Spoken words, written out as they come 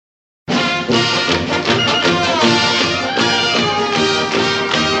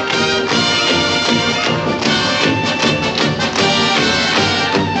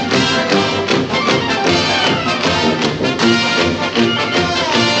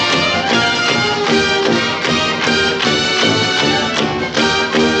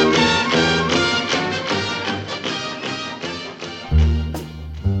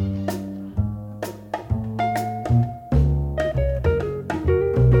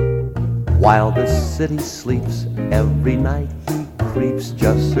While the city sleeps, every night he creeps,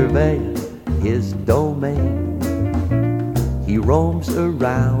 just surveying his domain. He roams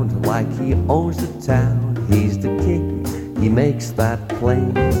around like he owns the town. He's the king, he makes that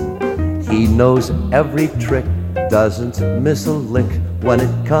plain. He knows every trick, doesn't miss a lick when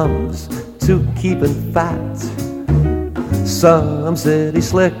it comes to keeping fat. Some city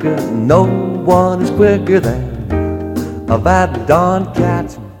slicker, no one is quicker than a Vadon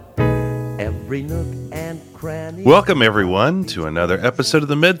cat. Every nook and cranny. Welcome, everyone, to another episode of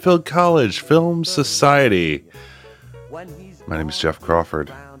the Medfield College Film Society. My name is Jeff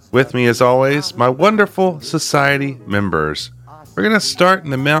Crawford. With me, as always, my wonderful society members. We're going to start in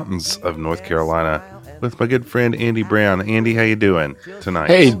the mountains of North Carolina with my good friend Andy Brown. Andy, how you doing tonight?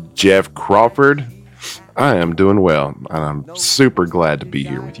 Hey, Jeff Crawford. I am doing well, and I'm super glad to be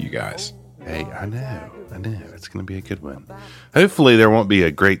here with you guys. Hey, I know. It's going to be a good one. Hopefully there won't be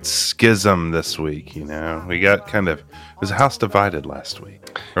a great schism this week, you know. We got it was a house divided last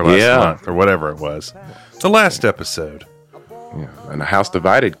week, or last month, or whatever it was. The last episode. Yeah, and a house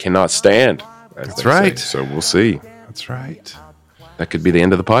divided cannot stand. That's right. So we'll see. That's right. That could be the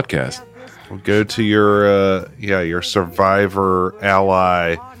end of the podcast. We'll go to your survivor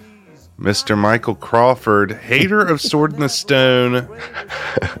ally, Mr. Michael Crawford, hater of Sword in the Stone.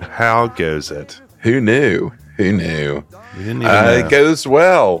 How goes it? Who knew? We didn't even know. It goes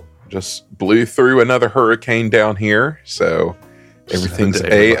well. Just blew through another hurricane down here, so everything's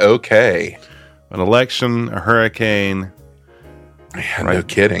A-okay. An election, a hurricane. Yeah, right? No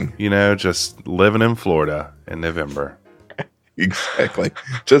kidding. You know, just living in Florida in November. Exactly.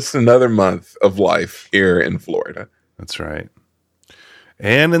 Just another month of life here in Florida. That's right.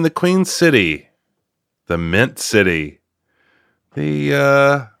 And in the Queen City, the Mint City,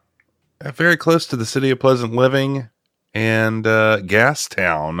 very close to the city of Pleasant Living and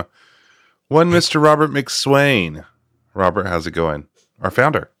Gastown, one Mr. Robert McSwain. Robert, how's it going? Our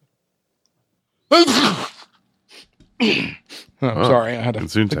founder. Sorry, I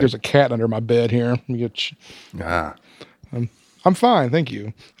think there's a cat under my bed here. I'm fine, thank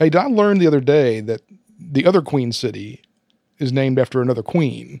you. Hey, I learned the other day that the other Queen City is named after another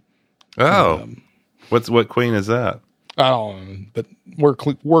queen. Oh, what queen is that? I don't know, but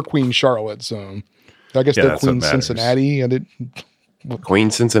we're Queen Charlotte, so I guess they're Queen Cincinnati. Queen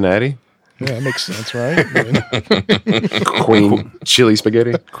Cincinnati? Yeah, that makes sense, right? Queen Chili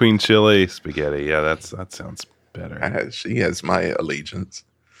Spaghetti? Queen Chili Spaghetti. Yeah, that sounds better. She has my allegiance.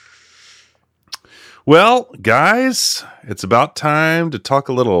 Well, guys, it's about time to talk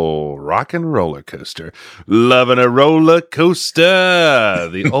a little rock and roller coaster. Loving a roller coaster,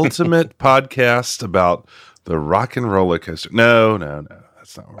 the ultimate podcast about the rock and roller coaster. No,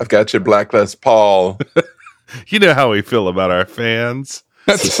 that's not what I've got your Black Les Paul. You know how we feel about our fans.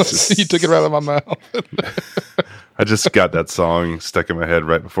 You took it right out of my mouth. I just got that song stuck in my head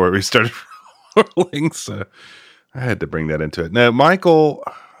right before we started rolling, so I had to bring that into it. Now, Michael,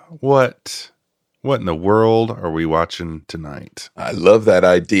 what in the world are we watching tonight? I love that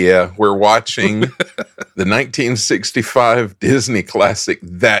idea. We're watching the 1965 Disney classic,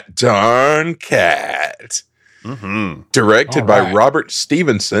 That Darn Cat. Mm-hmm. Directed by Robert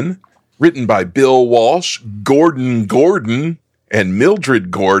Stevenson, written by Bill Walsh, Gordon Gordon, and Mildred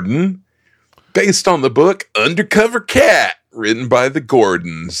Gordon, based on the book Undercover Cat, written by the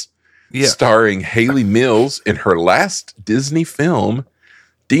Gordons, starring Hayley Mills in her last Disney film,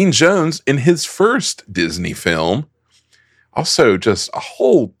 Dean Jones in his first Disney film. Also, just a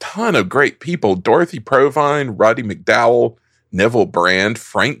whole ton of great people. Dorothy Provine, Roddy McDowell, Neville Brand,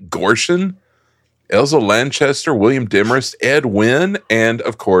 Frank Gorshin, Elsa Lanchester, William Demarest, Ed Wynn, and,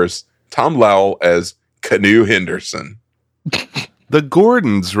 of course, Tom Lowell as Canoe Henderson. The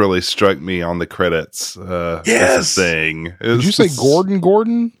Gordons really struck me on the credits. Yes. Thing. Did you say Gordon?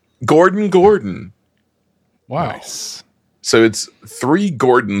 Gordon Gordon. Wow. Nice. So it's 3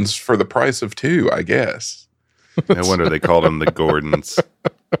 Gordons for the price of 2, I guess. No wonder they called them the Gordons.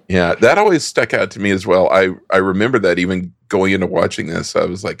 Yeah, that always stuck out to me as well. I remember that even going into watching this, I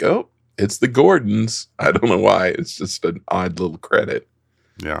was like, oh, it's the Gordons. I don't know why. It's just an odd little credit.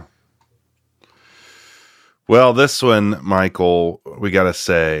 Yeah. Well, this one, Michael, we got to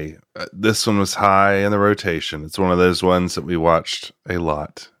say, this one was high in the rotation. It's one of those ones that we watched a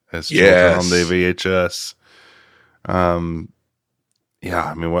lot as children on the VHS. Yeah,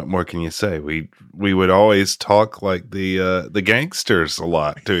 I mean, what more can you say? We would always talk like the gangsters a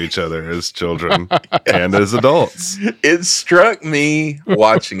lot to each other as children and as adults. It struck me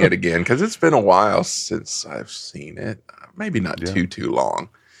watching it again because it's been a while since I've seen it. Maybe not too long,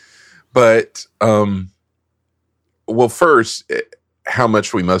 but well, first how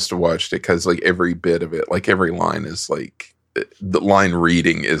much we must have watched it, because like every bit of it, like every line is like the line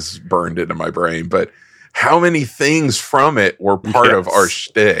reading is burned into my brain. But how many things from it were part of our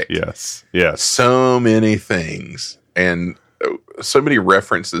shtick? Yes. So many things, and so many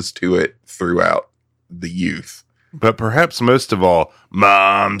references to it throughout the youth. But perhaps most of all,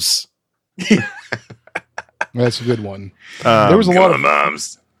 moms. That's a good one. There was a lot of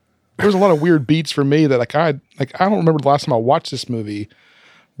moms. There was a lot of weird beats for me that I don't remember the last time I watched this movie,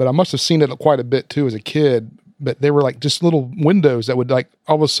 but I must have seen it quite a bit too as a kid. But they were like just little windows that would like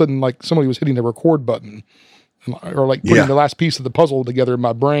all of a sudden like somebody was hitting the record button or like putting the last piece of the puzzle together in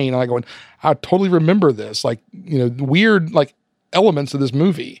my brain. And I going, I totally remember this, like, you know, weird like elements of this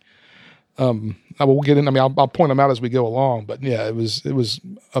movie. I will get in. I mean, I'll point them out as we go along. But yeah, it was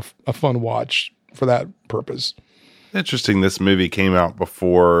a fun watch for that purpose. Interesting. This movie came out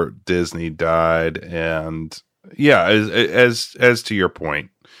before Disney died, and yeah, as to your point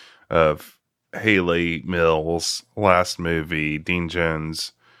of Haley Mills' last movie, Dean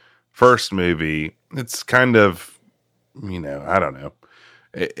Jones' first movie, it's kind of, you know, I don't know.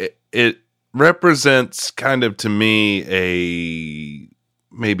 It represents kind of to me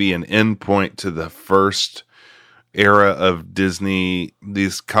maybe an endpoint to the first era of Disney,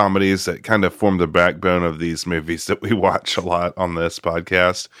 these comedies that kind of form the backbone of these movies that we watch a lot on this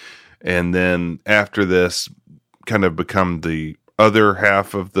podcast. And then after this kind of become the other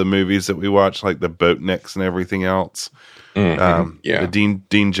half of the movies that we watch, like the Boatniks and everything else. The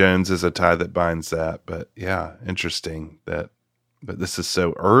Dean Jones is a tie that binds that. But yeah, interesting but this is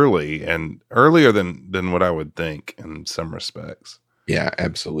so early and earlier than what I would think in some respects. Yeah,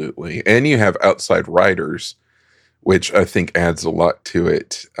 absolutely. And you have outside writers, which I think adds a lot to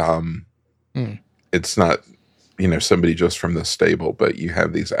it. It's not, you know, somebody just from the stable, but you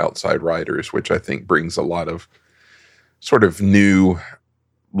have these outside writers, which I think brings a lot of sort of new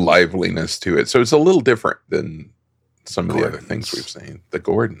liveliness to it. So it's a little different than some of the other things we've seen. The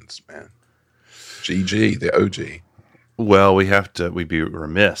Gordons, man. GG, the OG. Well, we'd be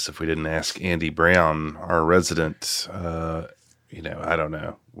remiss if we didn't ask Andy Brown, our resident, you know, I don't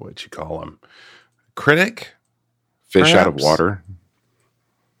know what you call him, critic? Fish out of Perhaps. water.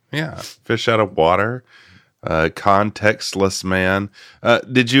 Yeah, fish out of water. Contextless man.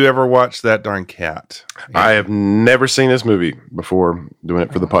 Did you ever watch That Darn Cat? I have never seen this movie before doing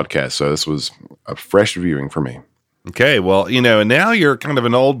it for the podcast, so this was a fresh viewing for me. Okay, well, you know, and now you're kind of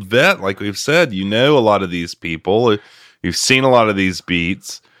an old vet, like we've said. You know a lot of these people. You've seen a lot of these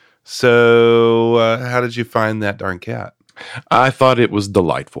beats. So how did you find That Darn Cat? I thought it was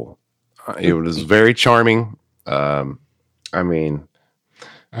delightful. It was very charming. I mean,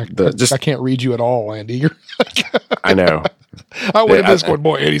 I can't read you at all, Andy. I know. I went this going,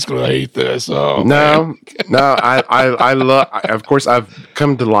 boy, Andy's going to hate this. Oh, no. I love. Of course, I've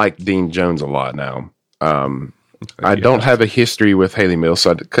come to like Dean Jones a lot now. I don't have a history with Haley Mills,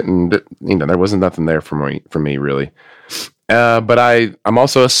 so I couldn't. You know, there wasn't nothing there for me really. But I'm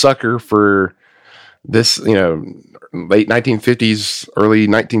also a sucker for this. You know, late 1950s, early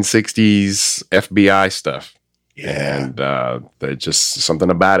 1960s FBI stuff. Yeah. And there's just something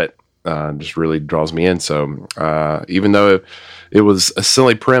about it just really draws me in. So even though it was a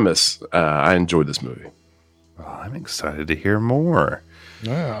silly premise, I enjoyed this movie. Well, I'm excited to hear more.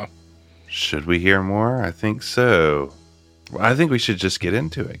 Yeah. Should we hear more? I think so. Well, I think we should just get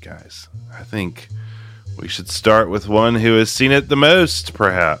into it, guys. I think we should start with one who has seen it the most,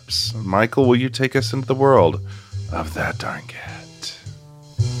 perhaps. Michael, will you take us into the world of That Darn Cat?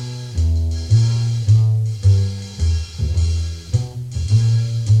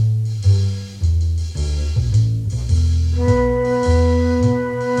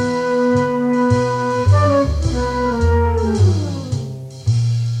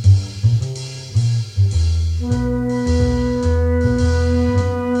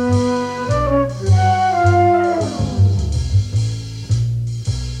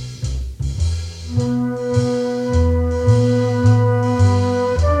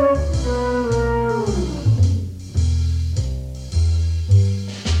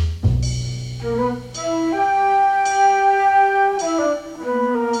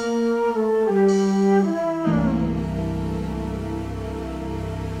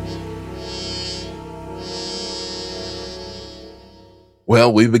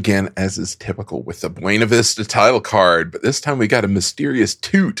 Well, we begin, as is typical, with the Buena Vista title card, but this time we got a mysterious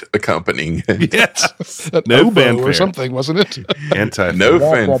toot accompanying it. Yes. No No fanfare. or something, wasn't it? Anti No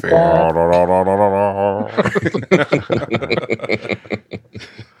fanfare.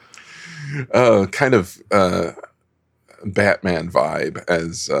 Kind of Batman vibe,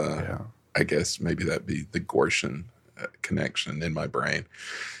 as I guess maybe that'd be the Gorshin connection in my brain.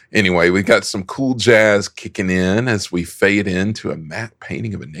 Anyway, we got some cool jazz kicking in as we fade into a matte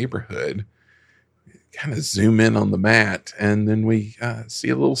painting of a neighborhood. Kind of zoom in on the matte, and then we see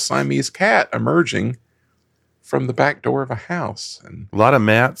a little Siamese cat emerging from the back door of a house. And a lot of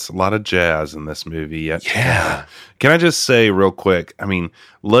mats, a lot of jazz in this movie. Yeah. Can I just say real quick? I mean,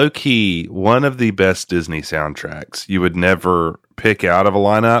 low key, one of the best Disney soundtracks you would never pick out of a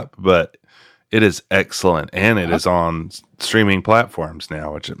lineup, but it is excellent, and it is on streaming platforms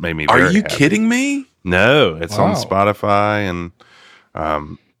now, which it made me very Are you happy. kidding me? No, it's on Wow. Spotify,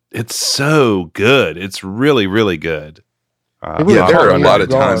 and it's so good. It's really, really good. Really Yeah, there are a caught lot me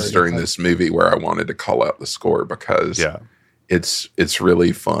of off times guard. during this movie where I wanted to call out the score because Yeah. it's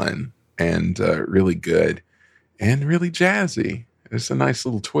really fun and really good and really jazzy. It's a nice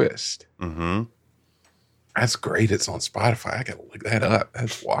little twist. Mm-hmm. That's great. It's on Spotify. I gotta look that up.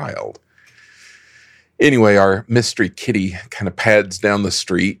 That's wild. Anyway, our mystery kitty kind of pads down the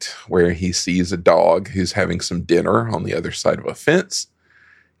street where he sees a dog who's having some dinner on the other side of a fence.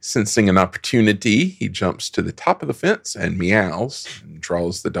 Sensing an opportunity, he jumps to the top of the fence and meows and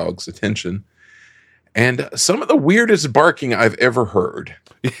draws the dog's attention. And some of the weirdest barking I've ever heard.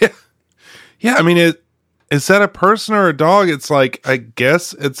 Yeah, I mean, is that a person or a dog? It's like, I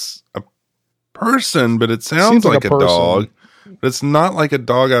guess it's a person, but it sounds Seems like like a a person. dog. But it's not like a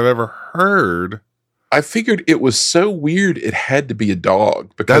dog I've ever heard. I figured it was so weird it had to be a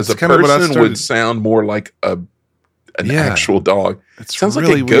dog because That's a kinda what I person started- would sound more like an Yeah. actual dog. It's Sounds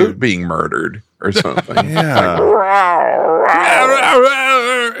really like a goat weird. being murdered or something. Yeah.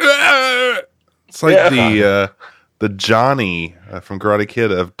 It's like the Johnny from Karate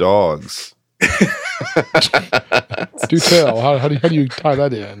Kid of dogs. Do tell. How do you tie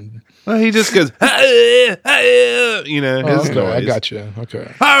that in? Well, he just goes, you know, his Okay, noise. I got you.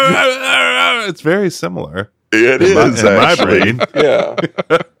 Okay. It's very similar. It In my- is in my actually. brain. Yeah.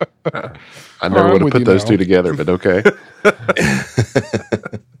 I never I'm would have with put you those now. two together, but okay.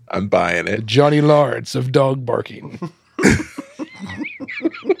 I'm buying it. Johnny Lawrence of dog barking.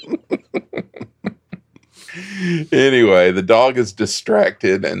 Anyway, the dog is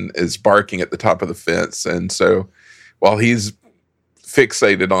distracted and is barking at the top of the fence. And so while he's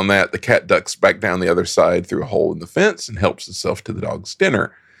fixated on that, the cat ducks back down the other side through a hole in the fence and helps itself to the dog's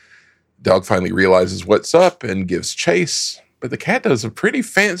dinner. Dog finally realizes what's up and gives chase, but the cat does a pretty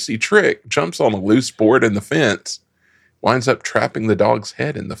fancy trick, jumps on a loose board in the fence, winds up trapping the dog's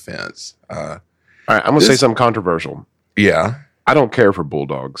head in the fence. All right, I'm going to say something controversial. Yeah, I don't care for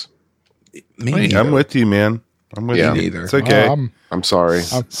bulldogs. me Hey, neither. I'm with you, man. I'm with Yeah. you. Neither. It's okay. I'm sorry.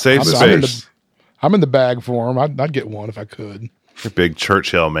 Save I'm space. I'm in the bag for him. I'd get one if I could. You're a big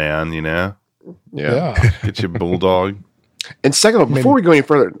Churchill man, you know? Yeah. Yeah. Get your bulldog. And second of all, before we go any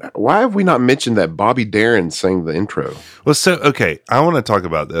further, why have we not mentioned that Bobby Darin sang the intro? Well, so, okay, I want to talk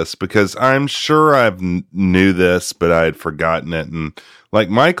about this because I'm sure I've knew this, but I had forgotten it. And like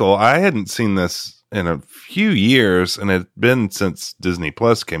Michael, I hadn't seen this in a few years, and it's been since Disney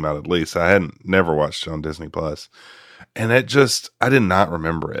Plus came out, at least. I hadn't never watched it on Disney Plus. And it just, I did not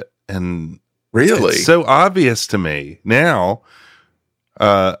remember it. And Really? it's so obvious to me now.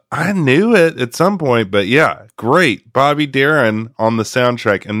 I knew it at some point, but yeah, great. Bobby Darin on the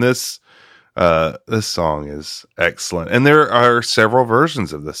soundtrack. And this song is excellent. And there are several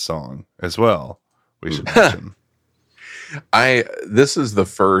versions of this song as well. We should mention. This is the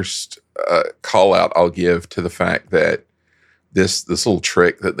first call out I'll give to the fact that this little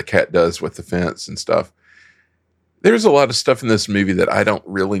trick that the cat does with the fence and stuff. There's a lot of stuff in this movie that I don't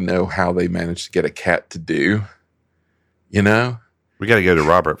really know how they managed to get a cat to do. You know? We got to go to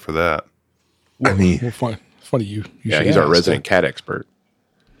Robert for that. I mean, Well, funny you Yeah, should he's our ask. resident cat expert.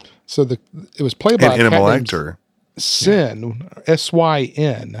 So it was played by An a cat animal named actor. Syn,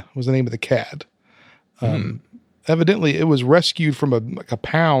 Syn was the name of the cat. Evidently, it was rescued from a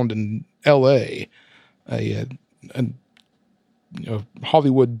pound in L.A. A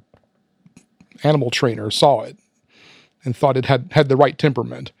Hollywood animal trainer saw it and thought it had the right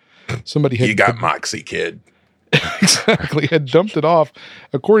temperament. Somebody had you got moxie, kid. exactly had dumped it off,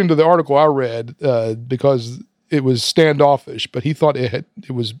 according to the article I read, because it was standoffish. But he thought it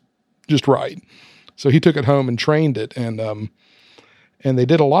was just right, so he took it home and trained it, and they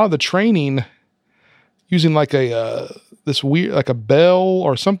did a lot of the training using like this weird, like a bell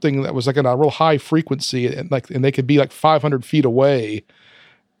or something that was like in a real high frequency, and they could be like 500 feet away,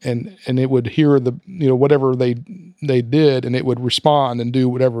 and it would hear the whatever they did, and it would respond and do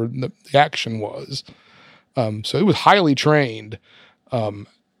whatever the action was. So it was highly trained.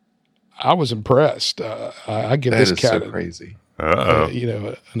 I was impressed. I give That this is cat so crazy. Uh-oh.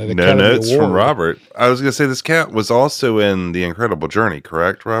 An No Academy notes from Award. Robert. I was going to say this cat was also in The Incredible Journey,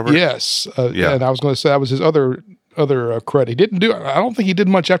 correct, Robert? Yes. Yeah. And I was going to say that was his other credit. He didn't do. I don't think he did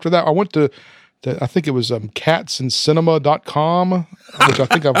much after that. I went to I think it was catsandcinema.com, which I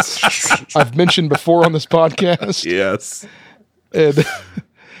think I've mentioned before on this podcast. Yes. And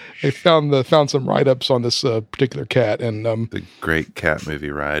they found some write ups on this particular cat, and The great cat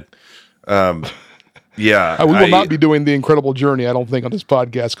movie ride. Yeah. we will not be doing The Incredible Journey, I don't think, on this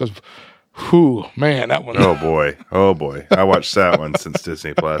podcast because, man, that one. Oh boy. I watched that one since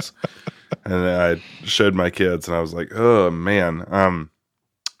Disney Plus. And I showed my kids and I was like, oh man.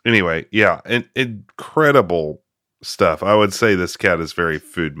 Anyway, yeah, incredible stuff. I would say this cat is very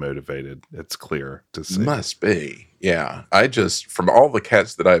food motivated. It's clear to see. Must be. Yeah. From all the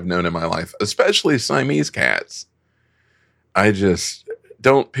cats that I've known in my life, especially Siamese cats, I just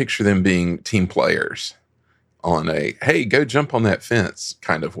don't picture them being team players on a, hey, go jump on that fence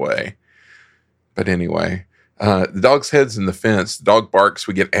kind of way. But anyway, the dog's head's in the fence. The dog barks.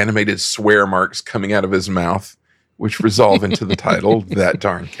 We get animated swear marks coming out of his mouth, which resolve into the title, That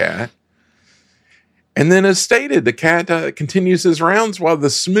Darn Cat. And then, as stated, the cat continues his rounds while the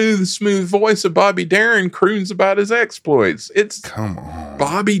smooth voice of Bobby Darin croons about his exploits. It's Come on.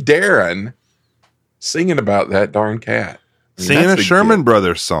 Bobby Darin singing about that darn cat. I mean, Singing a that's Sherman gift.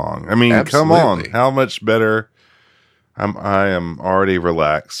 Brothers song. I mean, come on. Absolutely. How much better? I am already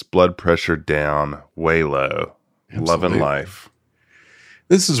relaxed. Blood pressure down, way low. Loving Absolutely. life.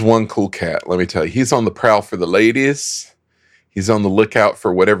 This is one cool cat, let me tell you. He's on the prowl for the ladies. He's on the lookout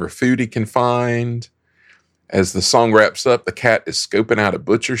for whatever food he can find. As the song wraps up, the cat is scoping out a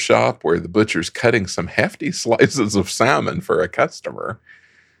butcher shop where the butcher's cutting some hefty slices of salmon for a customer.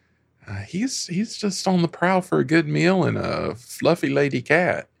 He's just on the prowl for a good meal and a fluffy lady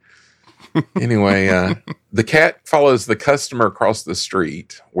cat. Anyway, the cat follows the customer across the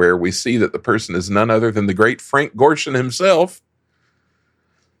street, where we see that the person is none other than the great Frank Gorshin himself.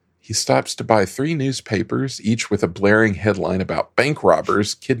 He stops to buy 3 newspapers, each with a blaring headline about bank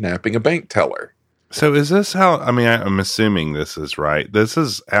robbers kidnapping a bank teller. So is this how, I'm assuming this is right. This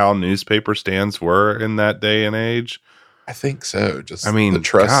is how newspaper stands were in that day and age. I think so. Just The the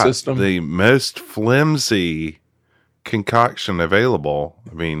trust system. The most flimsy concoction available.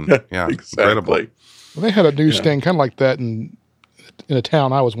 Yeah, incredible. Exactly. Well, they had a newsstand kind of like that in a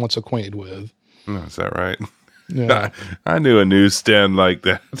town I was once acquainted with. Oh, is that right? Yeah. I knew a newsstand like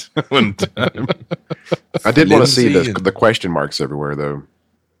that one time. I did want to see Flimsy the question marks everywhere, though,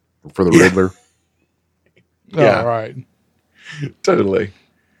 for the Riddler. Yeah. Oh, right. Totally.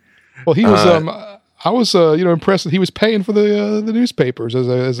 Well, he was. I was, impressed that he was paying for the newspapers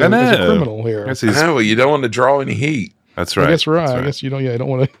as a criminal here. Guess he's- Well, you don't want to draw any heat, that's I right. guess right. That's I guess you don't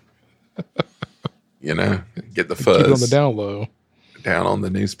want to get the keep it on fuzz the down low. down on the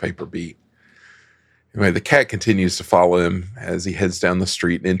newspaper beat. Anyway, the cat continues to follow him as he heads down the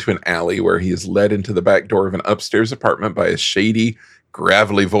street and into an alley where he is led into the back door of an upstairs apartment by a shady,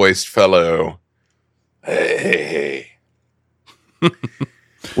 gravelly voiced fellow. Hey.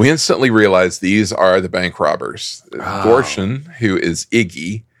 We instantly realize these are the bank robbers. Gorshin, who is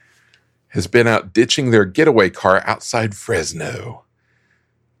Iggy, has been out ditching their getaway car outside Fresno.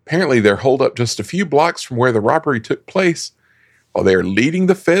 Apparently, they're holed up just a few blocks from where the robbery took place, while they are leading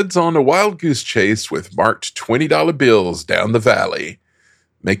the feds on a wild goose chase with marked $20 bills down the valley,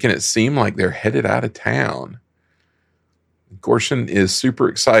 making it seem like they're headed out of town. Gorshin is super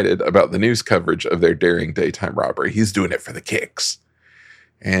excited about the news coverage of their daring daytime robbery. He's doing it for the kicks.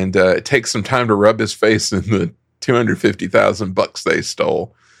 And it takes some time to rub his face in the $250,000 they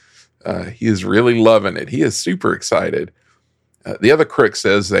stole. He is really loving it. He is super excited. The other crook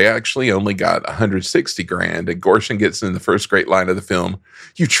says they actually only got $160,000, and Gorshin gets in the first great line of the film,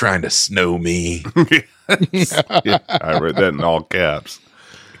 "You trying to snow me?" Yeah, I wrote that in all caps.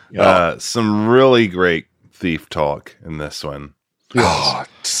 Yeah. Some really great thief talk in this one. Oh,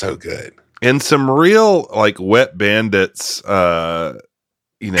 so good. And some real wet bandits,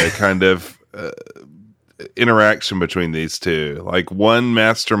 kind of interaction between these two. Like one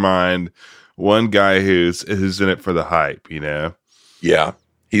mastermind, one guy who's in it for the hype, Yeah,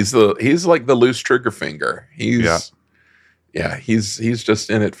 he's like the loose trigger finger. He's just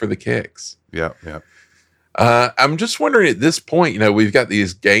in it for the kicks. Yeah. I'm just wondering at this point, we've got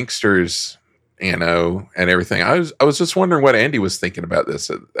these gangsters, and everything. I was just wondering what Andy was thinking about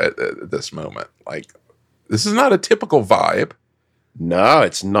this at this moment. Like, this is not a typical vibe. No,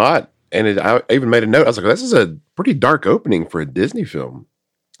 it's not. And I even made a note. I was like, this is a pretty dark opening for a Disney film.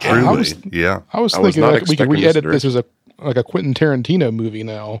 Truly. I was I was thinking not we could expecting this re-edit this as a Quentin Tarantino movie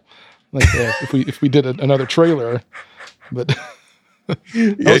now. Like if we did another trailer, but Yeah,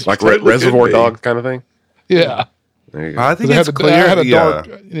 It's like totally Reservoir could be. Dogs kind of thing. yeah. There you go. I think It it's had, clear. it had a Yeah. dark,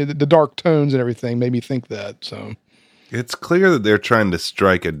 the dark tones and everything made me think that. So It's clear that they're trying to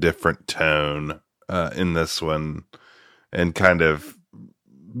strike a different tone in this one and kind of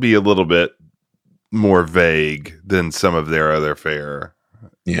be a little bit more vague than some of their other fare.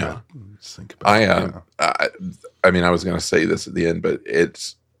 Yeah. Just think about I mean, I was going to say this at the end, but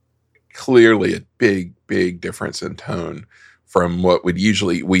it's clearly a big difference in tone from what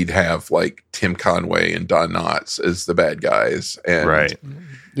we'd have like Tim Conway and Don Knotts as the bad guys, and Right.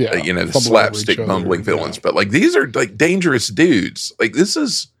 yeah, the fumbling slapstick over each other, bumbling villains. yeah. But like these are like dangerous dudes. Like this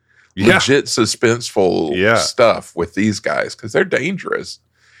is Yeah. legit suspenseful Yeah. stuff with these guys because they're dangerous.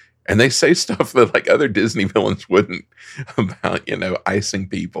 And they say stuff that like other Disney villains wouldn't about, icing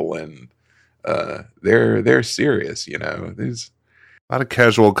people, and they're serious, These A lot of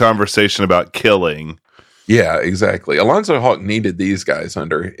casual conversation about killing. Yeah, exactly. Alonzo Hawk needed these guys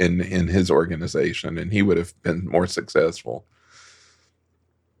in his organization, and he would have been more successful.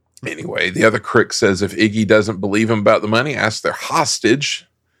 Anyway, the other crook says if Iggy doesn't believe him about the money, ask their hostage,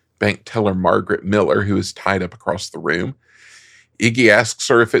 bank teller Margaret Miller, who is tied up across the room. Iggy asks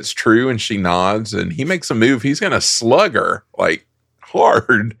her if it's true, and she nods, and he makes a move. He's going to slug her, like,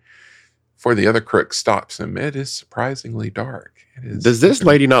 hard, before the other crook stops him. It is surprisingly dark. It is. Does this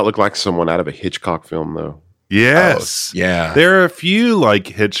lady not look like someone out of a Hitchcock film, though? Yes. Yeah. There are a few like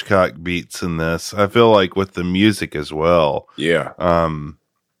Hitchcock beats in this. I feel like with the music as well. Yeah.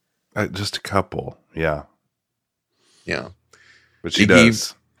 Just a couple. Yeah. Yeah. But she Iggy-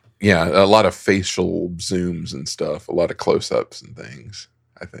 does. Yeah, a lot of facial zooms and stuff, a lot of close-ups and things,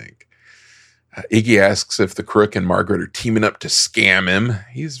 I think. Iggy asks if the crook and Margaret are teaming up to scam him.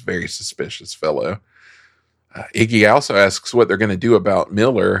 He's a very suspicious fellow. Iggy also asks what they're going to do about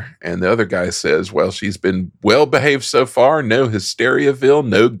Miller, and the other guy says, well, she's been well-behaved so far, no Hysteriaville,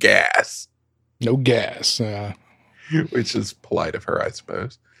 no gas, No gas. which is polite of her, I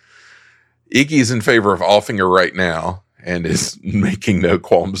suppose. Iggy's in favor of offing her right now, and is making no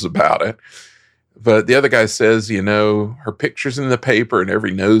qualms about it. But the other guy says, her picture's in the paper and every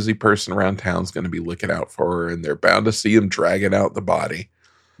nosy person around town's going to be looking out for her, and they're bound to see him dragging out the body.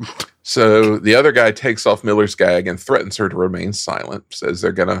 So the other guy takes off Miller's gag and threatens her to remain silent, says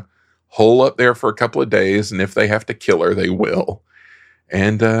they're going to hole up there for a couple of days, and if they have to kill her, they will.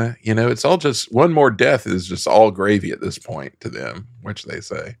 And, it's all just one more death is just all gravy at this point to them, which they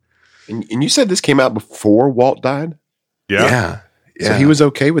say. And you said this came out before Walt died? Yeah. So he was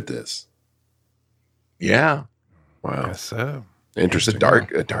okay with this. Yeah. Wow. Guess so. It's Interesting.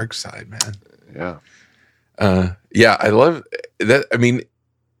 a dark side, man. Yeah. Yeah, I love that. I mean,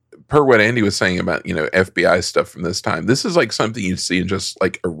 per what Andy was saying about, FBI stuff from this time, this is like something you see in just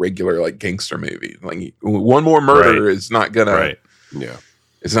like a regular like gangster movie. Like one more murder Right. is not gonna, Right. Yeah.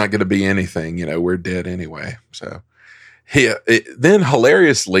 it's not gonna be anything. We're dead anyway. So then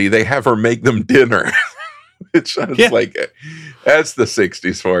hilariously, they have her make them dinner. Which I was like, that's the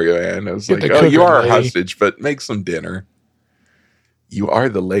 60s for you, man. I was Get like, the oh, you cooking, are a lady. hostage, but make some dinner. You are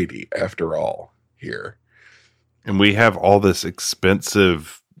the lady, after all, here. And we have all this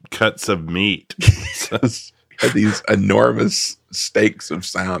expensive cuts of meat. Had these enormous steaks of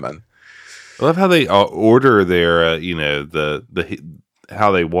salmon. I love how they order their, the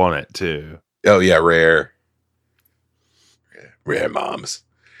how they want it too. Oh, yeah, rare moms.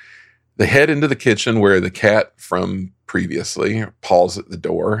 They head into the kitchen where the cat from previously paws at the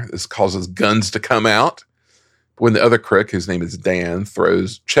door. This causes guns to come out. When the other crook, whose name is Dan,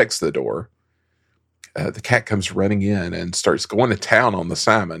 checks the door, the cat comes running in and starts going to town on the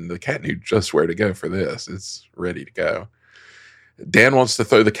salmon. The cat knew just where to go for this. It's ready to go. Dan wants to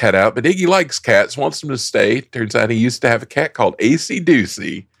throw the cat out, but Iggy likes cats, wants him to stay. Turns out he used to have a cat called AC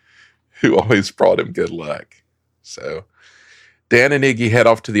Doocy, who always brought him good luck. So Dan and Iggy head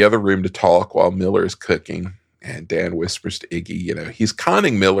off to the other room to talk while Miller is cooking. And Dan whispers to Iggy, he's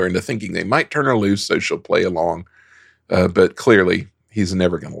conning Miller into thinking they might turn her loose so she'll play along. But clearly, he's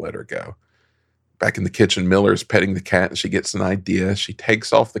never going to let her go. Back in the kitchen, Miller's petting the cat and she gets an idea. She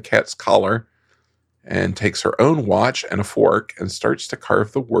takes off the cat's collar and takes her own watch and a fork and starts to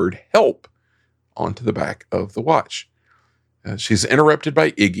carve the word help onto the back of the watch. She's interrupted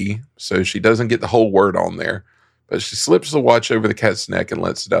by Iggy, so she doesn't get the whole word on there. But she slips the watch over the cat's neck and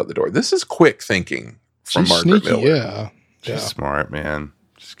lets it out the door. This is quick thinking from She's Margaret sneaky, Miller. yeah. She's smart, man.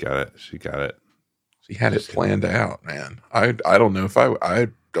 She's got it. She got it. She had it planned out, man. I don't know if I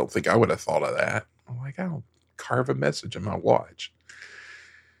don't think I would have thought of that. I'm like, I'll carve a message in my watch.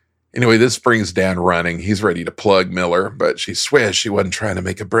 Anyway, this brings Dan running. He's ready to plug Miller, but she swears she wasn't trying to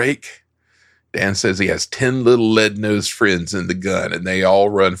make a break. Dan says he has 10 little lead-nosed friends in the gun, and they all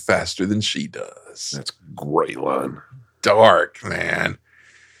run faster than she does. That's a great line. Dark, man.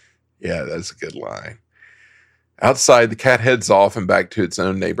 Yeah, that's a good line. Outside, the cat heads off and back to its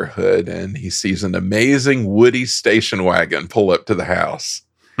own neighborhood, and he sees an amazing Woody station wagon pull up to the house.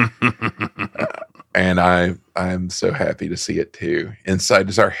 And I'm so happy to see it too. Inside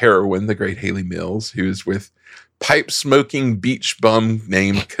is our heroine, the great Haley Mills, who is with pipe-smoking beach bum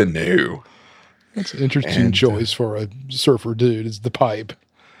named Canoe. That's an interesting choice for a surfer dude. Is the pipe?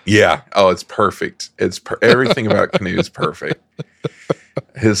 Yeah. Oh, it's perfect. Everything about Canoe is perfect.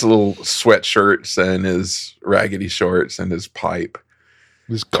 His little sweatshirts and his raggedy shorts and his pipe.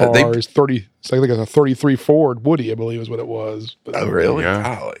 His car is 30. It's like a 33 Ford Woody, I believe, is what it was. But, Oh, really?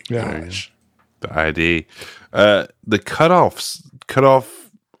 Yeah. Golly, Yeah. gosh. The ID. The cut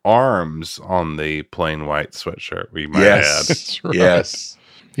off arms on the plain white sweatshirt, we might add. Yes. That's right. Yes.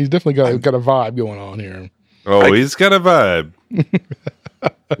 He's definitely got a vibe going on here. Oh, he's got a vibe.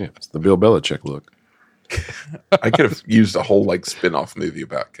 Yeah, it's the Bill Belichick look. I could have used a whole spin-off movie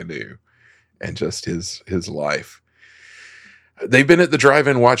about Canoe and just his life. They've been at the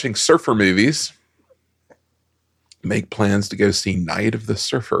drive-in watching surfer movies. Make plans to go see Night of the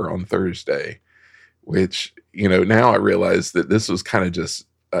Surfer on Thursday, which, now I realize that this was kind of just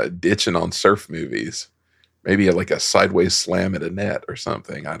ditching on surf movies. Maybe a sideways slam at a net or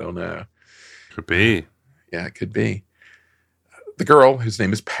something. I don't know. Could be. Yeah, it could be. The girl, whose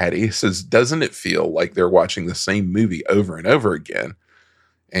name is Patty, says, doesn't it feel like they're watching the same movie over and over again?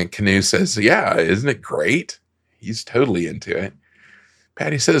 And Canoe says, yeah, isn't it great? He's totally into it.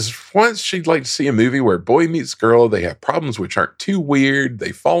 Patty says once she'd like to see a movie where boy meets girl, they have problems which aren't too weird,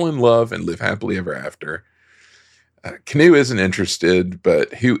 they fall in love and live happily ever after. Canoe isn't interested,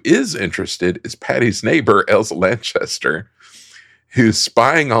 but who is interested is Patty's neighbor, Elsa Lanchester, who's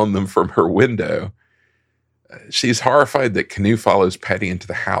spying on them from her window. She's horrified that Canoe follows Patty into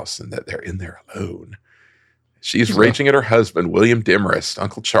the house and that they're in there alone. She's raging at her husband, William Demarest,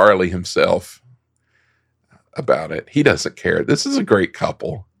 Uncle Charlie himself, about it. He doesn't care. This is a great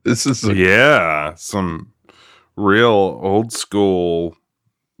couple. This is some real old school,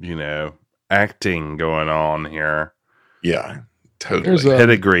 acting going on here. Yeah, totally. There's a-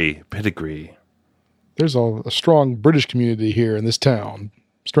 Pedigree. There's a strong British community here in this town,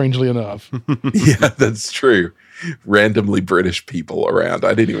 strangely enough. Yeah, that's true. Randomly British people around.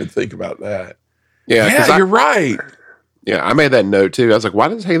 I didn't even think about that. Yeah, you're right. Yeah, I made that note too. I was like, why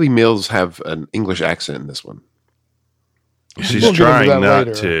does Haley Mills have an English accent in this one? She's We'll get into trying that not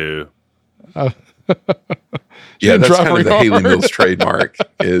later. to. Yeah, that's try kind of the very Haley hard. Mills trademark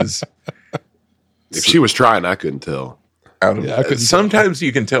is If she was trying, I couldn't tell. out of. Yeah, I couldn't sometimes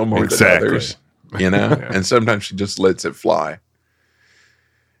you can tell more Exactly. than others, and sometimes she just lets it fly.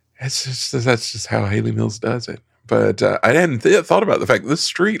 That's just how Haley Mills does it. But I hadn't thought about the fact this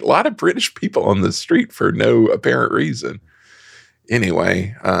street, a lot of British people on this street for no apparent reason.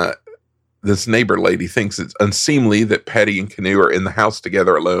 Anyway, this neighbor lady thinks it's unseemly that Patty and Canoe are in the house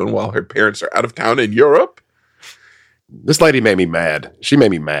together alone while her parents are out of town in Europe. This lady made me mad. She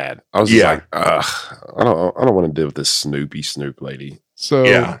made me mad. I was just Yeah. like, ugh, I don't want to deal with this Snoop lady. So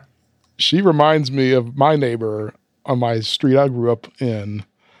Yeah. she reminds me of my neighbor on my street I grew up in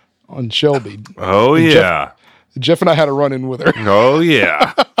on Shelby. Oh, yeah. Jeff and I had a run in with her. Oh,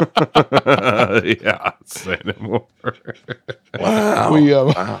 yeah. Yeah. Say no more. Wow. We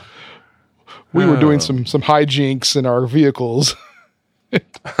we were doing some hijinks in our vehicles.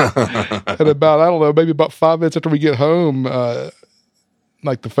 And about, I don't know, maybe about 5 minutes after we get home,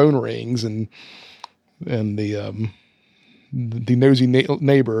 like the phone rings and the nosy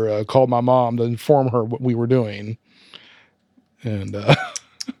neighbor called my mom to inform her what we were doing. And The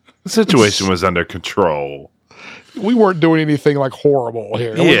situation was under control. we weren't doing anything like horrible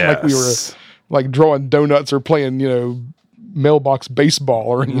here. It wasn't like we were Yes. like drawing donuts or playing, mailbox baseball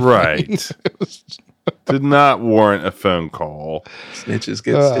or anything. Right. Did not warrant a phone call. Snitches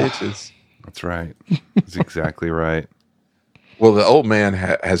get stitches. That's right. That's exactly right. Well, the old man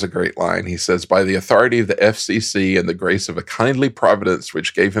has a great line. He says, by the authority of the FCC and the grace of a kindly providence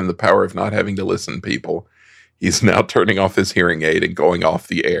which gave him the power of not having to listen, people, he's now turning off his hearing aid and going off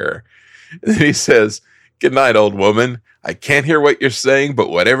the air. And then he says, good night, old woman. I can't hear what you're saying,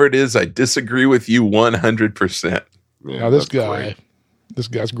 but whatever it is, I disagree with you 100%. Yeah, Now this that's guy, great. this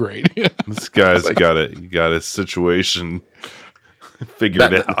guy's great. This guy's got it. He got his situation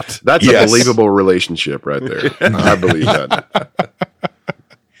figured out. That's Yes. a believable relationship right there. I believe that.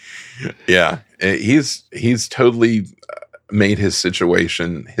 Yeah, he's totally made his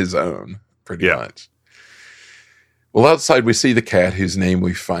situation his own, pretty Yeah. much. Well, outside we see the cat, whose name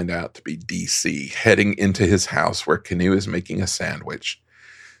we find out to be DC, heading into his house where Canoe is making a sandwich.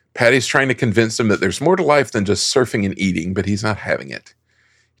 Patty's trying to convince him that there's more to life than just surfing and eating, but he's not having it.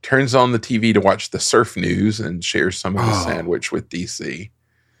 He turns on the TV to watch the surf news and shares some of the sandwich with DC.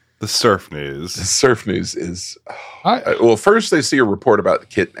 The surf news. The surf news is... well, first they see a report about the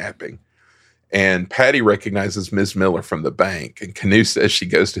kidnapping. And Patty recognizes Ms. Miller from the bank. And Canoe says she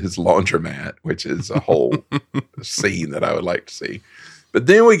goes to his laundromat, which is a whole scene that I would like to see. But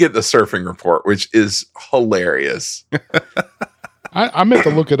then we get the surfing report, which is hilarious. I meant to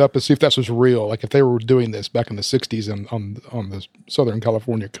look it up and see if that was real. Like if they were doing this back in the 60s on the Southern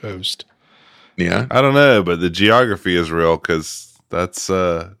California coast. Yeah. I don't know, but the geography is real because that's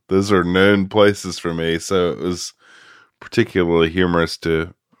those are known places for me. So it was particularly humorous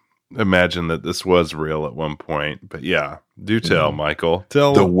to imagine that this was real at one point. But yeah, do tell, Michael.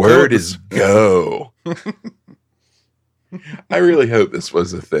 The word is go. I really hope this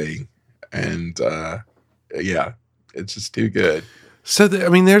was a thing. And yeah, it's just too good. So,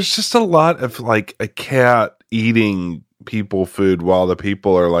 there's just a lot of like a cat eating people food while the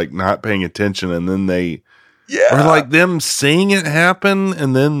people are like not paying attention. And then or like them seeing it happen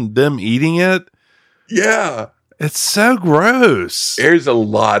and then them eating it. Yeah. It's so gross. There's a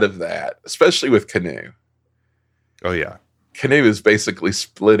lot of that, especially with Canoe. Oh, yeah. Canoe is basically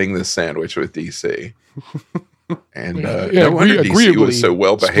splitting the sandwich with DC. And no wonder DC was so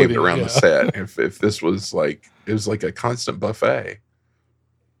well behaved around the set. If this was like, it was like a constant buffet.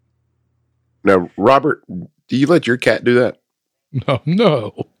 Now, Robert, do you let your cat do that?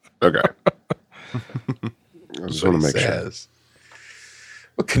 No. Okay. I just want to make sure.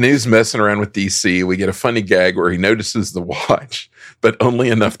 Well, Canoe's messing around with DC. We get a funny gag where he notices the watch, but only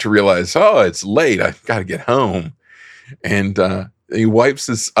enough to realize, it's late. I got to get home. And he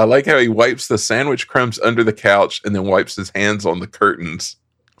wipes I like how he wipes the sandwich crumbs under the couch and then wipes his hands on the curtains.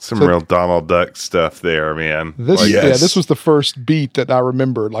 Some real Donald Duck stuff there, man. This was the first beat that I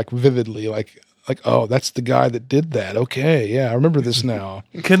remember like vividly, like, oh, that's the guy that did that. Okay, yeah, I remember this now.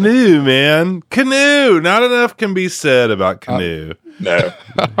 Canoe, man. Canoe. Not enough can be said about Canoe. No.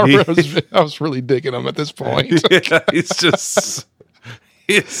 I was really digging him at this point. Yeah,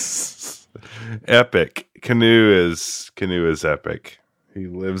 he's epic. Canoe is epic. He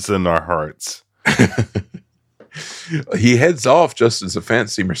lives in our hearts. He heads off just as a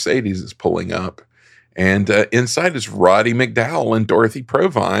fancy Mercedes is pulling up. And inside is Roddy McDowall and Dorothy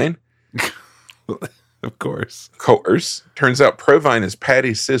Provine. Of course. Turns out Provine is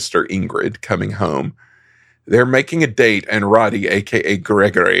Patty's sister, Ingrid, coming home. They're making a date, and Roddy, a.k.a.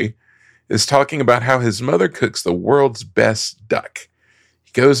 Gregory, is talking about how his mother cooks the world's best duck.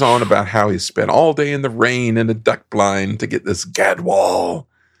 He goes on about how he spent all day in the rain in a duck blind to get this gadwall.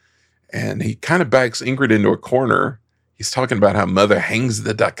 And he kind of backs Ingrid into a corner. He's talking about how mother hangs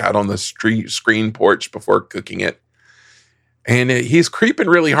the duck out on the screen porch before cooking it. And he's creeping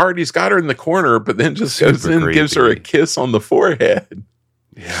really hard. He's got her in the corner, but then just goes in and gives her a kiss on the forehead.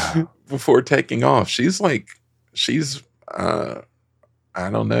 Yeah. Before taking off. She's I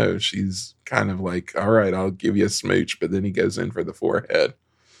don't know. She's kind of like, all right, I'll give you a smooch. But then he goes in for the forehead.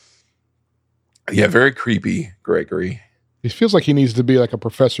 Yeah, very creepy, Gregory. He feels like he needs to be like a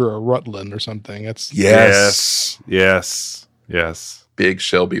professor at Rutland or something. Yes. Big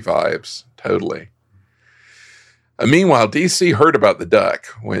Shelby vibes. Totally. Meanwhile, DC heard about the duck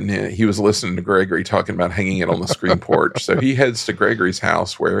when he was listening to Gregory talking about hanging it on the screen porch. So he heads to Gregory's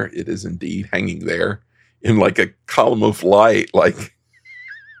house where it is indeed hanging there in like a column of light, like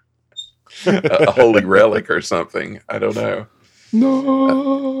a holy relic or something. I don't know.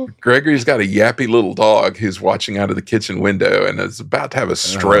 No. Gregory's got a yappy little dog who's watching out of the kitchen window and is about to have a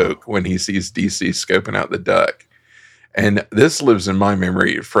stroke when he sees DC scoping out the duck. And this lives in my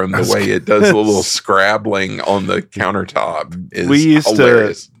memory from the way it does a little scrabbling on the countertop. We used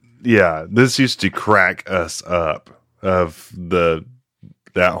hilarious. This used to crack us up of that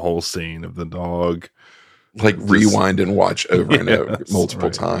whole scene of the dog. Like rewind and watch over and over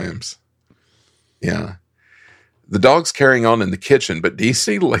multiple times. Yeah. The dog's carrying on in the kitchen, but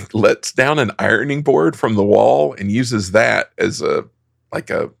DC lets down an ironing board from the wall and uses that as a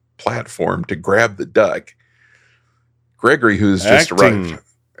platform to grab the duck. Gregory, who's just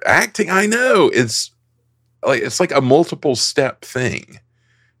acting, I know. It's like a multiple step thing,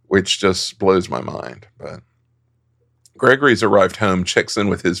 which just blows my mind. But Gregory's arrived home, checks in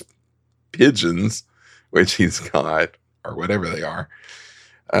with his pigeons, which he's got, or whatever they are.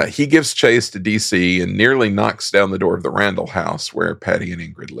 He gives chase to DC and nearly knocks down the door of the Randall house where Patty and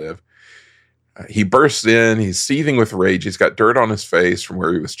Ingrid live. He bursts in. He's seething with rage. He's got dirt on his face from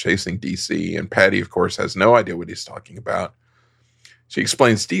where he was chasing DC. And Patty, of course, has no idea what he's talking about. She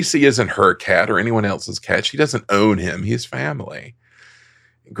explains DC isn't her cat or anyone else's cat. She doesn't own him. He's family.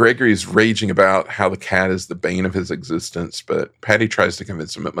 Gregory's raging about how the cat is the bane of his existence, but Patty tries to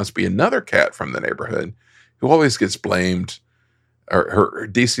convince him it must be another cat from the neighborhood who always gets blamed, or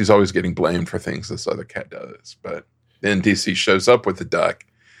DC's always getting blamed for things this other cat does. But then DC shows up with the duck,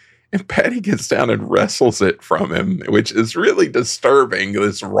 and Patty gets down and wrestles it from him, which is really disturbing,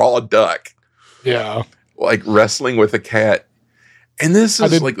 this raw duck. Yeah. Like wrestling with a cat. And this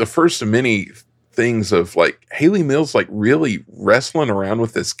is like the first of many things of like Hayley Mills like really wrestling around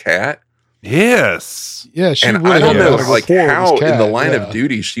with this cat. Yes. Yeah, she and really I don't know had a like rapport with how this cat, in the line yeah. of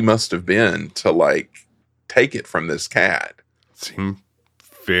duty she must have been to like take it from this cat. Seemed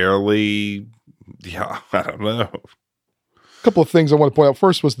fairly, yeah, I don't know. A couple of things I want to point out.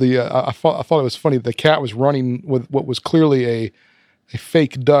 First was the I thought it was funny that the cat was running with what was clearly a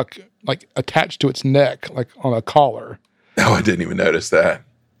fake duck like attached to its neck, like on a collar. Oh, I didn't even notice that.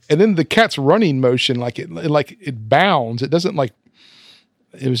 And then the cat's running motion, like it bounds. It doesn't like.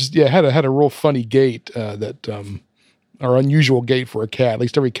 It was just, yeah, it had a real funny gait or unusual gait for a cat. At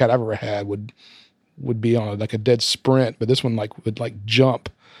least every cat I've ever had would be on like a dead sprint, but this one like would like jump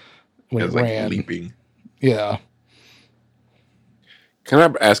when it like ran. leaping. Yeah. Can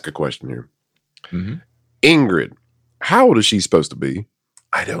I ask a question here? Mm-hmm. Ingrid, how old is she supposed to be?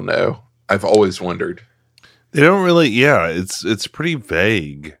 I don't know. I've always wondered. They don't really, yeah, it's pretty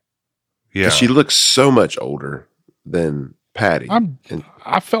vague. Yeah. 'Cause she looks so much older than Patty.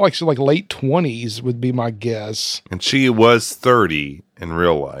 I felt like she's like late 20s would be my guess. And she was 30 in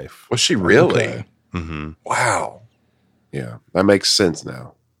real life. Was she really? Okay. Mm-hmm. Wow. Yeah, that makes sense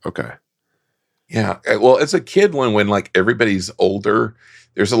now. Okay. Yeah. Well, as a kid, when like everybody's older,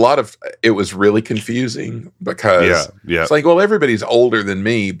 there's a lot of, it was really confusing because Yeah. it's like, well, everybody's older than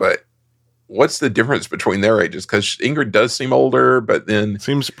me, but what's the difference between their ages? Because Ingrid does seem older, but then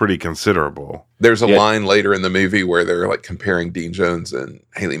Seems pretty considerable. there's a line later in the movie where they're like comparing Dean Jones and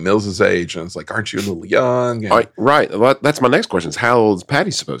Hayley Mills' age. And it's like, aren't you a little young? And, Right. Well, that's my next question. Is how old is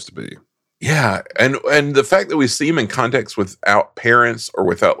Patty supposed to be? yeah. And the fact that we see him in context without parents or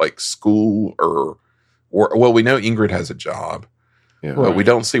without like school or well, we know Ingrid has a job, Yeah. but we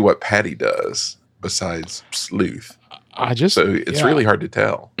don't see what Patty does besides sleuth. So it's really hard to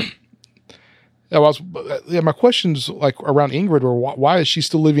tell. My questions like around Ingrid were why is she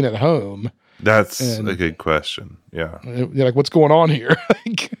still living at home? That's a good question. Yeah. Like what's going on here?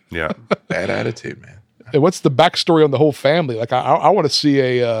 Yeah. Bad attitude, man. And what's the backstory on the whole family? Like I want to see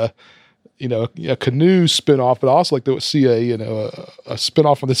a Canoe spinoff, but I also like to see a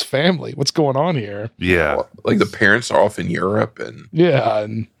spinoff of this family. What's going on here? Yeah. Well, like the parents are off in Europe and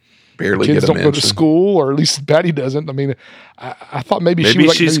And barely kids get a don't mention. go to school, or at least Patty doesn't. I mean, I thought maybe she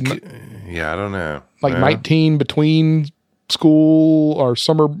was she's, like yeah, I don't know. like Yeah. 19 between school or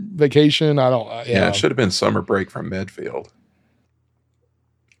summer vacation. I don't. Yeah, it should have been summer break from Medfield.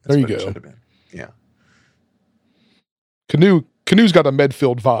 There you what it go. should have been. Yeah. Canoe's got a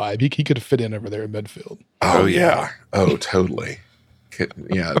Medfield vibe. He could have fit in over there in Medfield. Oh, yeah. Oh, totally.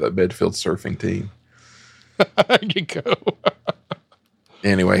 Yeah, the Medfield surfing team. There you go.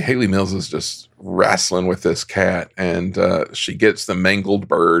 Anyway, Hayley Mills is just wrestling with this cat, and she gets the mangled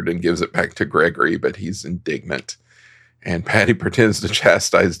bird and gives it back to Gregory, but he's indignant. And Patty pretends to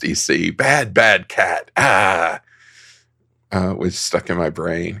chastise DC. Bad cat. Was stuck in my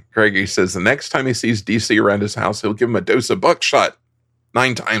brain. Gregory says the next time he sees DC around his house, he'll give him a dose of buckshot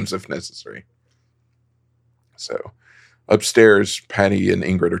 9 times if necessary. So upstairs, Patty and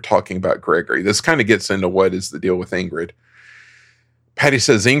Ingrid are talking about Gregory. This kind of gets into what is the deal with Ingrid. Patty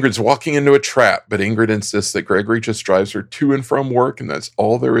says Ingrid's walking into a trap, but Ingrid insists that Gregory just drives her to and from work, and that's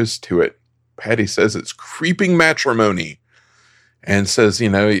all there is to it. Patty says it's creeping matrimony and says,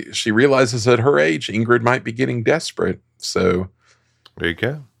 she realizes at her age, Ingrid might be getting desperate. So There you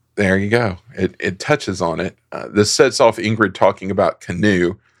go. there you go. It touches on it. This sets off Ingrid talking about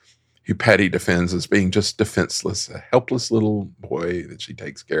Canoe, who Patty defends as being just defenseless, a helpless little boy that she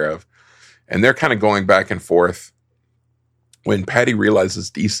takes care of. And they're kind of going back and forth when Patty realizes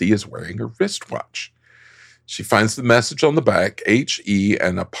DC is wearing a wristwatch. She finds the message on the back, HE,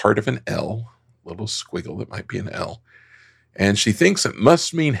 and a part of an L, a little squiggle that might be an L. And she thinks it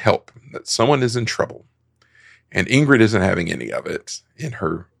must mean help, that someone is in trouble. And Ingrid isn't having any of it in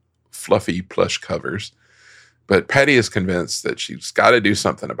her fluffy plush covers. But Patty is convinced that she's got to do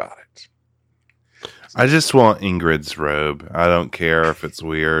something about it. I just want Ingrid's robe. I don't care if it's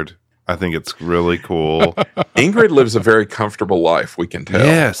weird. I think it's really cool. Ingrid lives a very comfortable life, we can tell.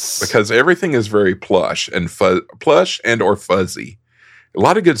 Yes. Because everything is very plush and or fuzzy. A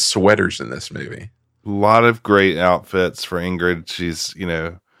lot of good sweaters in this movie. A lot of great outfits for Ingrid. She's,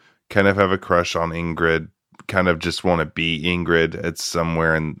 kind of have a crush on Ingrid, kind of just want to be Ingrid. It's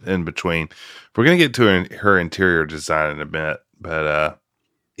somewhere in between. We're going to get to her interior design in a bit, but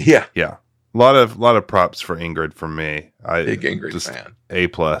yeah. A lot of props for Ingrid from me. Big Ingrid fan. A+.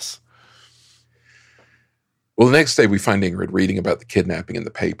 Well, the next day we find Ingrid reading about the kidnapping in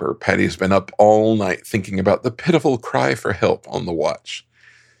the paper. Patty has been up all night thinking about the pitiful cry for help on the watch.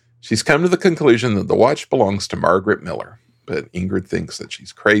 She's come to the conclusion that the watch belongs to Margaret Miller, but Ingrid thinks that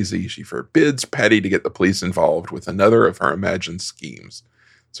she's crazy. She forbids Patty to get the police involved with another of her imagined schemes.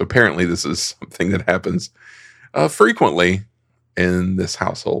 So apparently this is something that happens frequently in this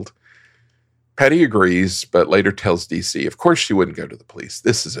household. Patty agrees, but later tells DC, of course she wouldn't go to the police.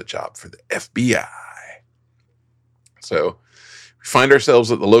 This is a job for the FBI. So we find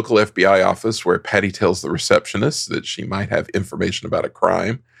ourselves at the local FBI office where Patty tells the receptionist that she might have information about a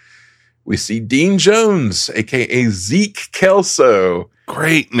crime. We see Dean Jones, a.k.a. Zeke Kelso.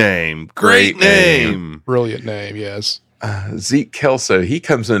 Great name. Great name. Brilliant name, yes. Zeke Kelso, he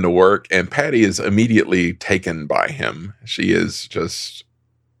comes into work and Patty is immediately taken by him. She is just,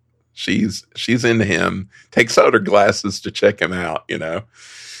 she's into him, takes out her glasses to check him out,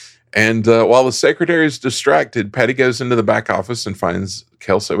 And while the secretary is distracted, Patty goes into the back office and finds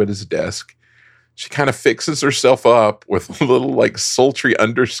Kelso at his desk. She kind of fixes herself up with a little sultry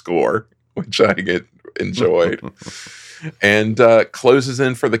underscore, which I enjoyed, and closes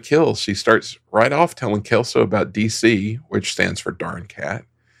in for the kill. She starts right off telling Kelso about DC, which stands for darn cat.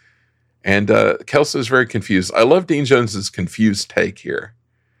 And Kelso is very confused. I love Dean Jones's confused take here.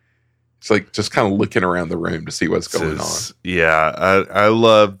 It's just kind of looking around the room to see what's going on. Yeah, I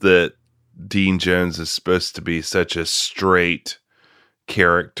love that Dean Jones is supposed to be such a straight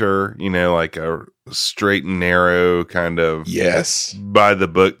character, like a straight and narrow kind of by the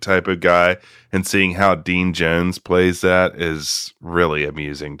book type of guy. And seeing how Dean Jones plays that is really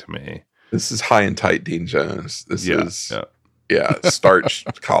amusing to me. This is high and tight Dean Jones. This is starch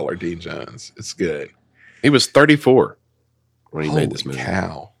collar Dean Jones. It's good. He was 34 when he made this movie.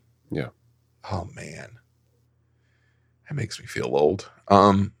 Cow. Yeah. Oh man, that makes me feel old.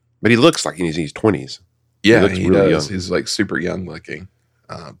 But he looks like he's 20s. Yeah, he does. Young. He's super young looking,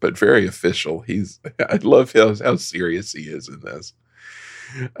 but very official. I love how serious he is in this.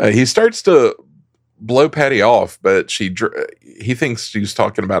 He starts to blow Patty off, but he thinks she's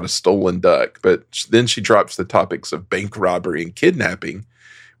talking about a stolen duck. But then she drops the topics of bank robbery and kidnapping,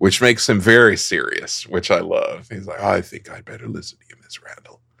 which makes him very serious, which I love. He's like, I think I'd better listen to you, Miss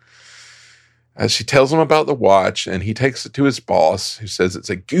Randall. She tells him about the watch, and he takes it to his boss, who says it's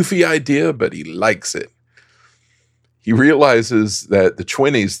a goofy idea, but he likes it. He realizes that the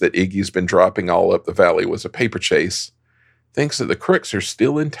 20s that Iggy's been dropping all up the valley was a paper chase, thinks that the crooks are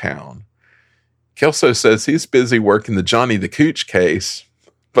still in town. Kelso says he's busy working the Johnny the Cooch case,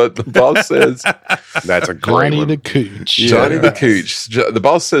 but the boss says... That's a great Johnny one. the Cooch. Johnny the Cooch. The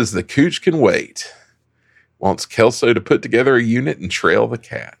boss says the Cooch can wait. Wants Kelso to put together a unit and trail the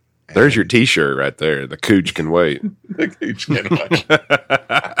cat. There's your T-shirt right there. The Cooch can wait. The Cooch can wait.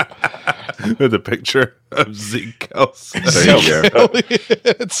 With a picture of Zeke Kelso. There you go.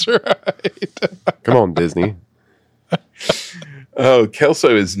 That's right. Come on, Disney. Oh,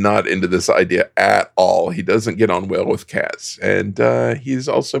 Kelso is not into this idea at all. He doesn't get on well with cats. And he's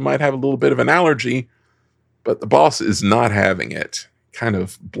also might have a little bit of an allergy, but the boss is not having it. Kind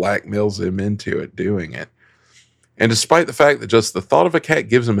of blackmails him into it, doing it. And despite the fact that just the thought of a cat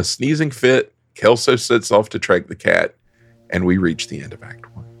gives him a sneezing fit, Kelso sets off to track the cat, and we reach the end of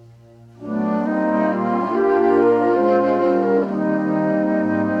Act 1.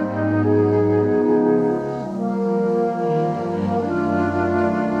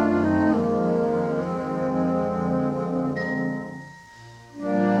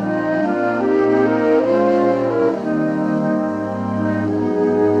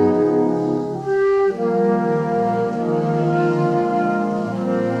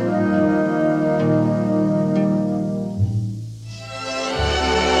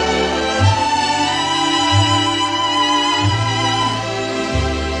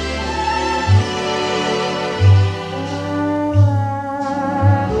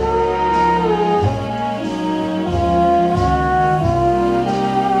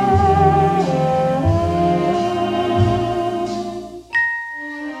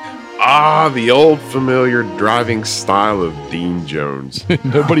 The old familiar driving style of Dean Jones.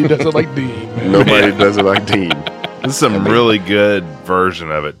 Nobody does it like Dean. Nobody does it like Dean. This is some really good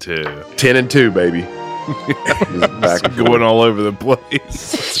version of it too. 10 and 2, baby. Back and Going all over the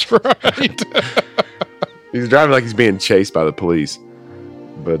place. That's right. He's driving like he's being chased by the police.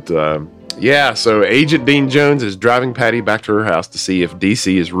 But yeah, so Agent Dean Jones is driving Patty back to her house to see if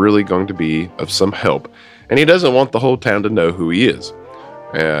DC is really going to be of some help. And he doesn't want the whole town to know who he is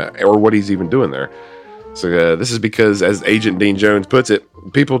or what he's even doing there. So this is because, as Agent Dean Jones puts it,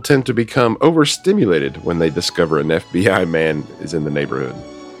 people tend to become overstimulated when they discover an FBI man is in the neighborhood.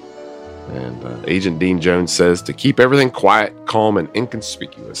 And Agent Dean Jones says to keep everything quiet, calm, and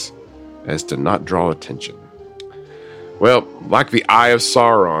inconspicuous, as to not draw attention. Well, like the Eye of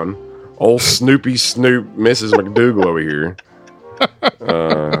Sauron, old Snoopy Snoop Mrs. McDougal over here,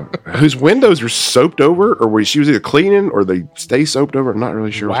 whose windows are soaped over, or she was either cleaning or they stay soaped over. I'm not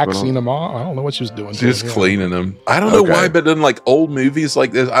really sure what's going Waxing on. them all. I don't know what she was doing. She was to them, cleaning them. I don't know Okay. why, but in like old movies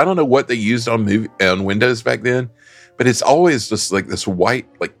like this, I don't know what they used on Windows back then, but it's always just like this white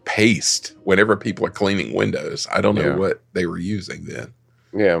like paste whenever people are cleaning windows. I don't know Yeah. what they were using then.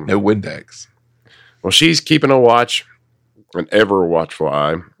 Yeah. No Windex. Well, she's keeping a watch, an ever watchful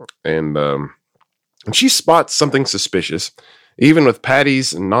eye, and she spots something suspicious, even with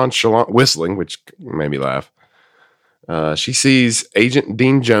Patty's nonchalant whistling, which made me laugh. She sees Agent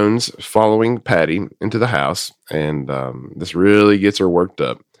Dean Jones following Patty into the house, and this really gets her worked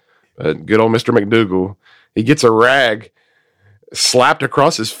up. Good old Mr. McDougal, he gets a rag slapped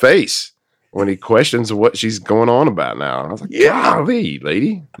across his face when he questions what she's going on about now. I was like, Yeah. golly,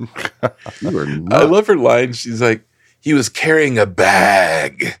 lady. You are I nuts. love her line. She's like, he was carrying a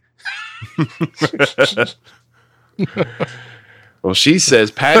bag. Well, she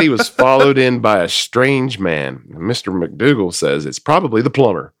says Patty was followed in by a strange man. Mr. McDougal says it's probably the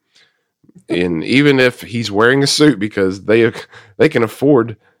plumber. And even if he's wearing a suit, because they can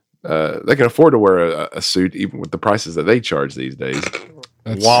afford to wear a suit even with the prices that they charge these days.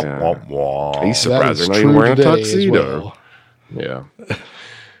 That's, Womp, Yeah. womp, womp. He's that surprised is they're not even true wearing a today as tuxedo. well. Yeah.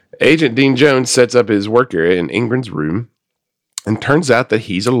 Agent Dean Jones sets up his work area in Ingrid's room, and turns out that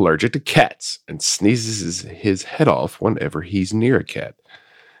he's allergic to cats and sneezes his head off whenever he's near a cat.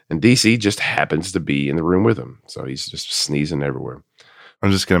 And DC just happens to be in the room with him, so he's just sneezing everywhere. I'm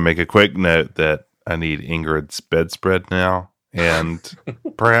just going to make a quick note that I need Ingrid's bedspread now, and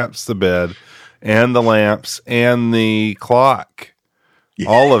perhaps the bed, and the lamps, and the clock. Yeah.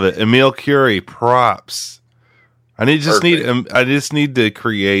 All of it. Emile Curie props. I just Perfect. need to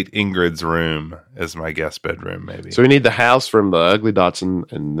create Ingrid's room as my guest bedroom, maybe. So we need the house from the Ugly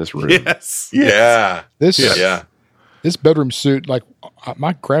Dotson in this room. Yes. Yeah. This Yeah. this bedroom suit, like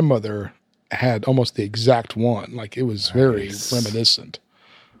my grandmother had almost the exact one. Like it was very reminiscent.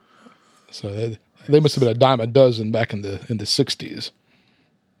 So they must have been a dime a dozen back in the 60s.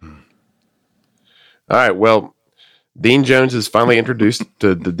 All right, well, Dean Jones is finally introduced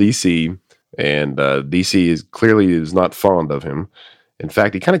to the DC, and DC is not fond of him. In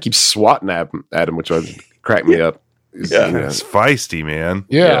fact, he kind of keeps swatting at him, which was cracked me up. Yeah. It's feisty, man.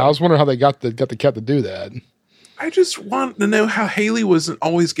 Yeah, I was wondering how they got the cat to do that. I just want to know how Haley wasn't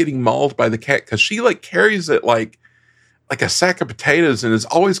always getting mauled by the cat, because she like carries it like a sack of potatoes and is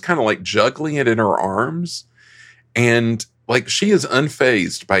always kind of like juggling it in her arms. And like she is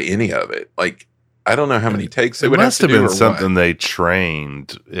unfazed by any of it. Like, I don't know how many takes It would must have have to do been or something what. they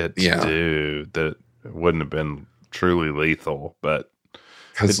trained it to Yeah. do that wouldn't have been truly lethal, but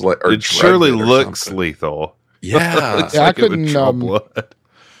Because it surely looks lethal. Yeah. Looks Yeah, I like it would couldn't, draw blood.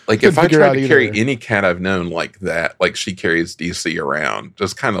 Like Couldn't if I figure tried out to carry either. any cat I've known like that, like she carries DC around,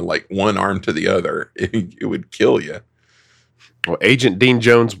 just kind of like one arm to the other, it would kill you. Well, Agent Dean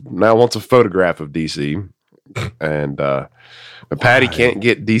Jones now wants a photograph of DC, and but Patty can't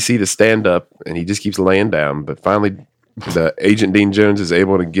get DC to stand up, and he just keeps laying down. But finally, the Agent Dean Jones is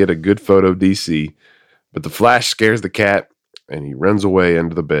able to get a good photo of DC, but the flash scares the cat, and he runs away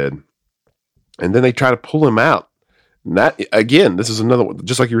under the bed. And then they try to pull him out. And that, again, this is another one,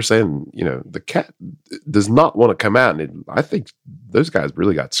 just like you were saying, you know, the cat does not want to come out. And I think those guys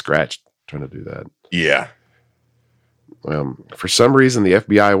really got scratched trying to do that. Yeah. For some reason, the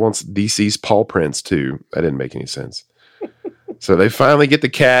FBI wants DC's paw prints too. That didn't make any sense. So they finally get the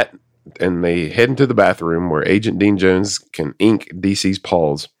cat and they head into the bathroom where Agent Dean Jones can ink DC's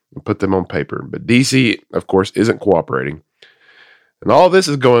paws and put them on paper. But DC, of course, isn't cooperating. And all this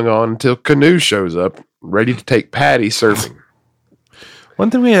is going on until Canoe shows up, ready to take Patty surfing.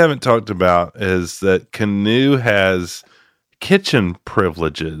 One thing we haven't talked about is that Canoe has kitchen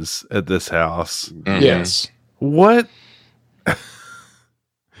privileges at this house. Mhm. Yes. What?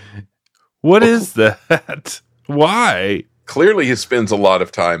 What is that? Why? Clearly he spends a lot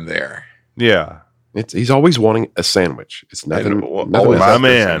of time there. Yeah. He's always wanting a sandwich. It's nothing. Always nothing My after a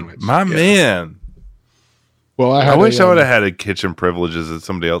man. sandwich. My Yeah. man. Well, I wish I would have had kitchen privileges at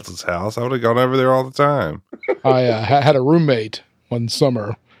somebody else's house. I would have gone over there all the time. I had a roommate one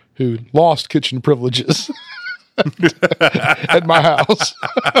summer who lost kitchen privileges at my house.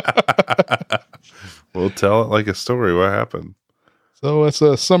 We'll tell it like a story. What happened? So it's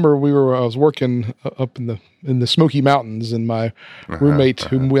a summer I was working up in the Smoky Mountains, and my roommate,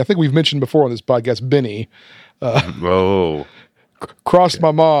 whom I think we've mentioned before on this podcast, Benny, Whoa. crossed my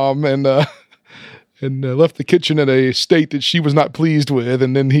mom and left the kitchen in a state that she was not pleased with,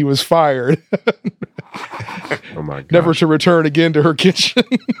 and then he was fired, Oh my god! never to return again to her kitchen.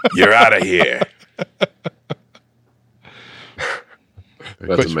 You're out of here.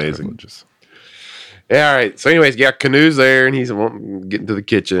 That's amazing. Yeah, all right. So, anyways, Canute's there, and he's getting to the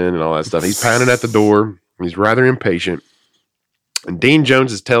kitchen and all that stuff. He's pounding at the door. He's rather impatient. And Dean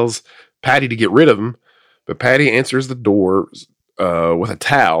Jones tells Patty to get rid of him, but Patty answers the door with a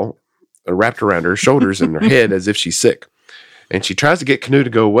towel wrapped around her shoulders and her head as if she's sick. And she tries to get Canute to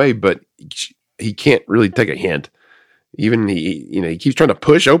go away, but he can't really take a hint. Even he keeps trying to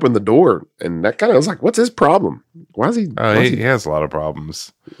push open the door, and that kind of was like, what's his problem? Why is he? He has a lot of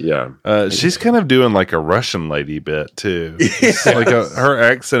problems. Yeah. She's kind of doing like a Russian lady bit too. It's like her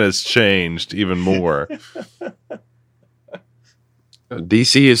accent has changed even more.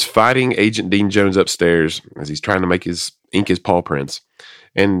 DC is fighting Agent Dean Jones upstairs as he's trying to ink his paw prints,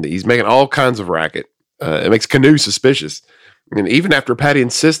 and he's making all kinds of racket. It makes Canute suspicious. And even after Patty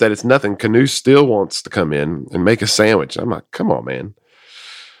insists that it's nothing, Canute still wants to come in and make a sandwich. I'm like, come on, man.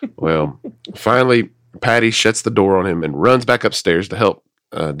 Well, finally, Patty shuts the door on him and runs back upstairs to help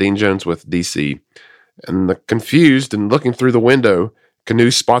Dean Jones with DC. And confused and looking through the window,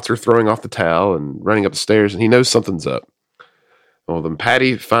 Canute spots her throwing off the towel and running up the stairs, and he knows something's up. Well, then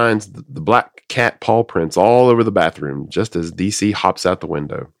Patty finds the black cat paw prints all over the bathroom just as DC hops out the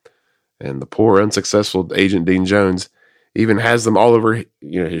window. And the poor, unsuccessful Agent Dean Jones even has them all over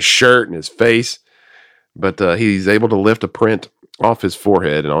his shirt and his face, but he's able to lift a print off his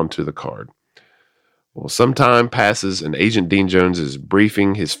forehead and onto the card. Well, some time passes, and Agent Dean Jones is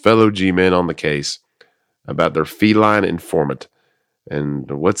briefing his fellow G-men on the case about their feline informant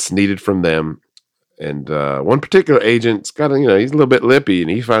and what's needed from them. And one particular agent's got he's a little bit lippy, and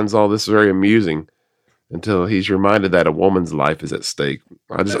he finds all this very amusing until he's reminded that a woman's life is at stake.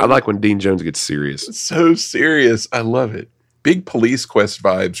 I like when Dean Jones gets serious. So serious. I love it. Big Police Quest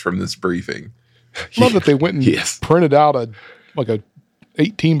vibes from this briefing. Love that they went and printed out a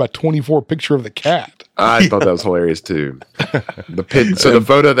 18 by 24 picture of the cat. I thought that was hilarious too. The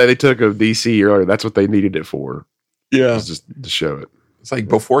photo that they took of DC earlier, that's what they needed it for. Yeah. It was just to show it. It's like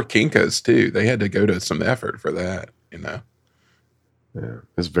before Kinko's too. They had to go to some effort for that, Yeah,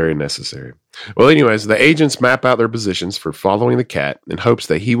 it's very necessary. Well, anyways, the agents map out their positions for following the cat in hopes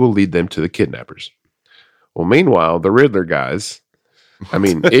that he will lead them to the kidnappers. Well, meanwhile, the Riddler guys,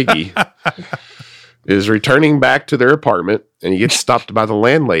 Iggy, is returning back to their apartment, and he gets stopped by the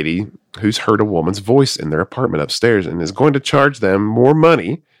landlady who's heard a woman's voice in their apartment upstairs and is going to charge them more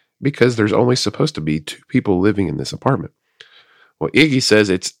money because there's only supposed to be 2 people living in this apartment. Well, Iggy says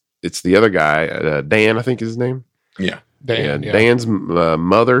it's the other guy, Dan, I think is his name. Yeah. Dan's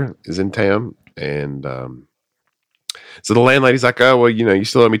mother is in town, and so the landlady's like, "Oh, well, you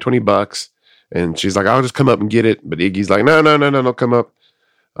still owe me $20," and she's like, "I'll just come up and get it." But Iggy's like, "No, don't come up.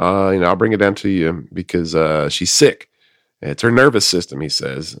 I'll bring it down to you because she's sick. It's her nervous system," he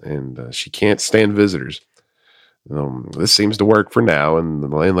says, and she can't stand visitors. This seems to work for now, and the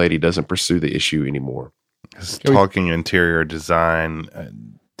landlady doesn't pursue the issue anymore. Talking interior design,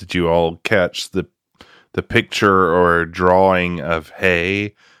 did you all catch the picture or drawing of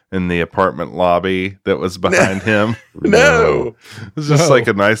hay in the apartment lobby that was behind him? No. It was just like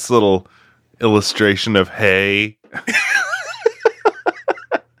a nice little illustration of hay.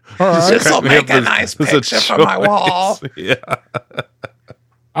 This will make a nice picture for my wall. Yeah.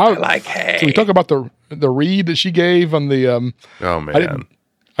 I like hay. Can we talk about the read that she gave on the Oh man.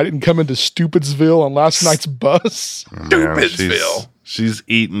 I didn't come into Stupidsville on last night's bus. Stupidsville. She's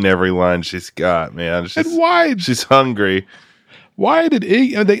eating every line she's got, man. And why? She's hungry. Why did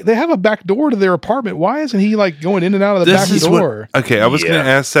they have a back door to their apartment? Why isn't he going in and out of the back door? I was going to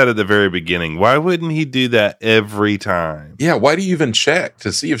ask that at the very beginning. Why wouldn't he do that every time? Yeah, why do you even check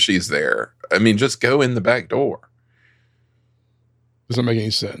to see if she's there? Just go in the back door. Doesn't make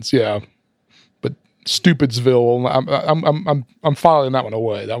any sense. Yeah, but Stupidsville, I'm filing that one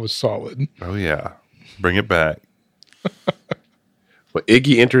away. That was solid. Oh yeah, bring it back. Well,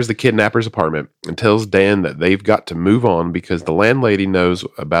 Iggy enters the kidnapper's apartment and tells Dan that they've got to move on because the landlady knows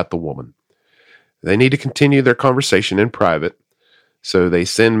about the woman. They need to continue their conversation in private, so they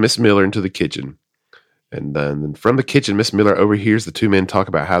send Miss Miller into the kitchen. And then from the kitchen, Miss Miller overhears the two men talk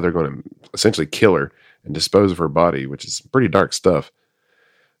about how they're going to essentially kill her and dispose of her body, which is pretty dark stuff.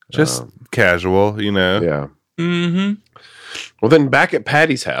 Just casual, Yeah. Mm-hmm. Well, then back at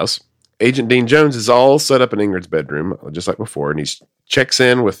Patty's house, Agent Dean Jones is all set up in Ingrid's bedroom, just like before, and he checks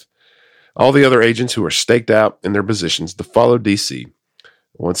in with all the other agents who are staked out in their positions to follow DC.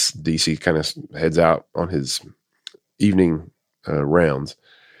 Once DC kind of heads out on his evening rounds.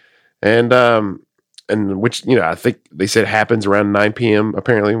 And which, I think they said happens around 9 p.m.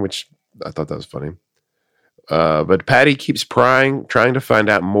 apparently, which I thought that was funny. But Patty keeps trying to find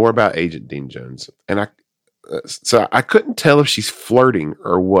out more about Agent Dean Jones. And I couldn't tell if she's flirting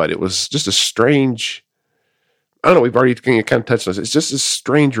or what. It was just a strange, I don't know, we've already kind of touched on this. It's just a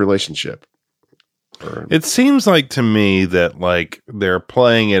strange relationship. It seems like to me that like they're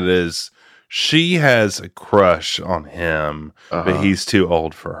playing it as she has a crush on him, but he's too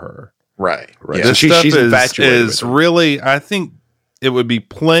old for her. Right. Right. This So stuff she's infatuated with is him. really, I think it would be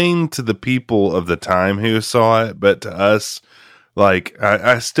plain to the people of the time who saw it, but to us, like,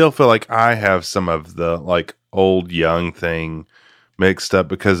 I still feel like I have some of the like old young thing mixed up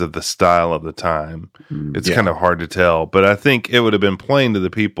because of the style of the time. It's kind of hard to tell, but I think it would have been plain to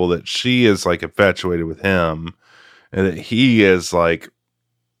the people that she is like infatuated with him and that he is like,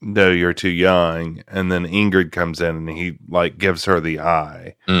 no, you're too young. And then Ingrid comes in and he like gives her the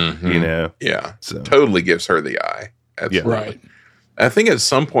eye, Mm-hmm. Yeah. So. Totally gives her the eye. Absolutely. Right. I think at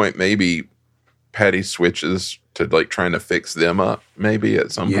some point, maybe Patty switches to like trying to fix them up. Maybe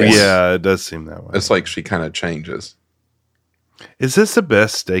at some point. Yeah, it does seem that way. It's like she kind of changes. Is this the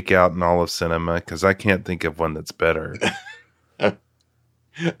best stakeout in all of cinema? Because I can't think of one that's better.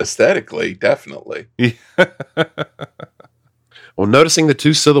 Aesthetically, definitely. Well, noticing the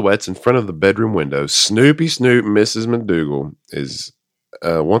two silhouettes in front of the bedroom window, Snoopy Snoop Mrs. McDougal is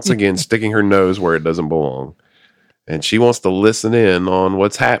once again sticking her nose where it doesn't belong. And she wants to listen in on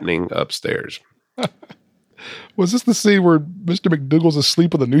what's happening upstairs. Was this the scene where Mr. McDougal's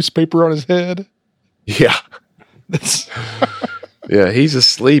asleep with a newspaper on his head? Yeah. That's Yeah, he's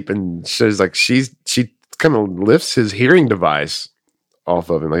asleep, and she's like, she kind of lifts his hearing device off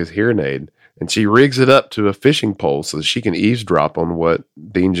of him, like his hearing aid, and she rigs it up to a fishing pole so that she can eavesdrop on what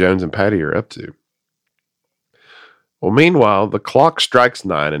Dean Jones and Patty are up to. Well, meanwhile, the clock strikes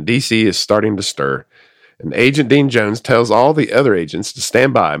 9, and DC is starting to stir. And Agent Dean Jones tells all the other agents to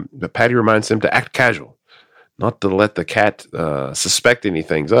stand by, but Patty reminds him to act casual, not to let the cat suspect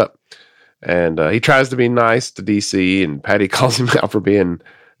anything's up. And he tries to be nice to DC, and Patty calls him out for being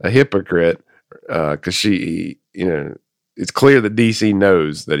a hypocrite because it's clear that DC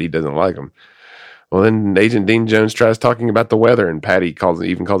knows that he doesn't like him. Well, then Agent Dean Jones tries talking about the weather, and Patty calls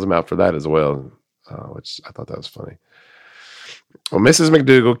him out for that as well, which I thought that was funny. Well, Mrs.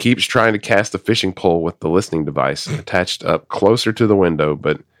 McDougal keeps trying to cast the fishing pole with the listening device attached up closer to the window,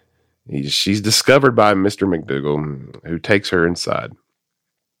 but she's discovered by Mr. McDougal, who takes her inside.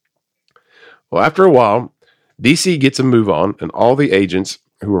 Well, after a while, DC gets a move on, and all the agents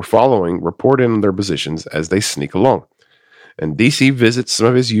who are following report in their positions as they sneak along. And DC visits some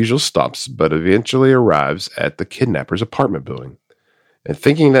of his usual stops, but eventually arrives at the kidnapper's apartment building. And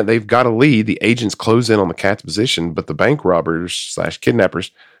thinking that they've got a lead, the agents close in on the cat's position, but the bank robbers /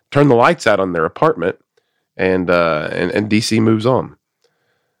 kidnappers turn the lights out on their apartment, and DC moves on.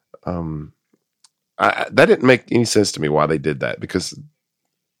 That didn't make any sense to me why they did that, because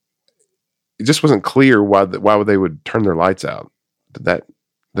it just wasn't clear why they would turn their lights out.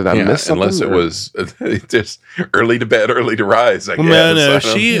 Did I miss something? Unless it was just early to bed, early to rise, I guess. No,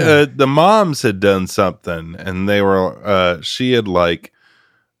 she, the moms had done something, and they were, she had like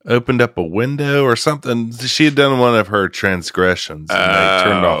opened up a window or something. She had done one of her transgressions, and they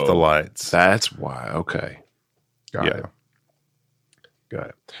turned off the lights. That's why. Okay. Got it.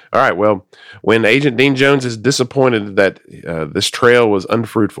 All right. Well, when Agent Dean Jones is disappointed that this trail was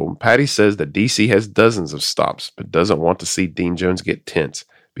unfruitful, Patty says that DC has dozens of stops, but doesn't want to see Dean Jones get tense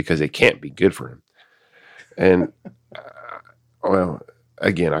because it can't be good for him. And, well,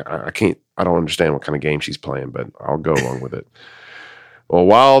 again, I don't understand what kind of game she's playing, but I'll go along with it. Well,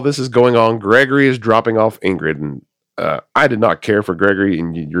 while this is going on, Gregory is dropping off Ingrid, and I did not care for Gregory,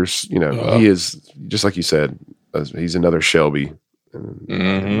 and he is, just like you said, he's another Shelby. And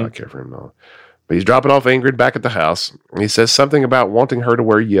I did not care for him at all. But he's dropping off Ingrid back at the house. And he says something about wanting her to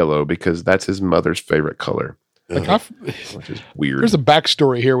wear yellow because that's his mother's favorite color. like Which is weird. there's a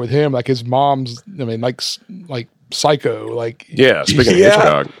backstory here with him. Like his mom's, like Psycho. Like Yeah, speaking of Yeah.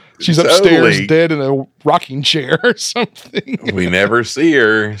 Hitchcock. She's upstairs Totally. dead in a rocking chair or something. We never see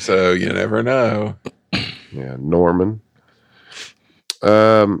her, so you never know. Yeah, Norman.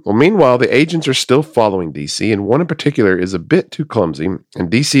 Well, meanwhile, the agents are still following DC, and one in particular is a bit too clumsy, and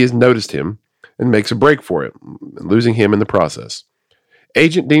DC has noticed him and makes a break for it, losing him in the process.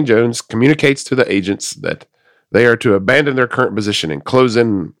 Agent Dean Jones communicates to the agents that they are to abandon their current position and close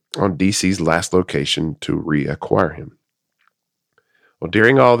in on DC's last location to reacquire him. Well,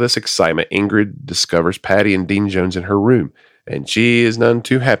 during all this excitement, Ingrid discovers Patty and Dean Jones in her room, and she is none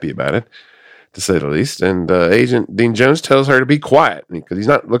too happy about it, to say the least. And Agent Dean Jones tells her to be quiet because he's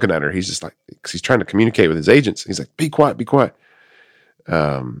not looking at her. He's just like, because he's trying to communicate with his agents. He's like, be quiet, be quiet.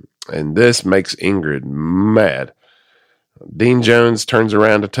 And this makes Ingrid mad. Dean Jones turns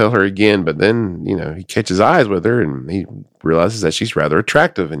around to tell her again, but then, he catches eyes with her and he realizes that she's rather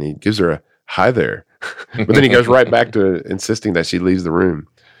attractive and he gives her a hi there. But then he goes right back to insisting that she leaves the room.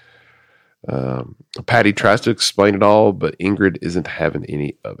 Patty tries to explain it all, but Ingrid isn't having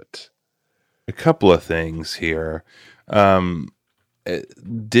any of it. A couple of things here.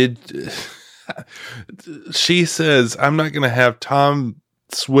 She says, I'm not going to have Tom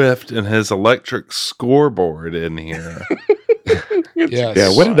Swift and his electric scoreboard in here. Yes. Yeah,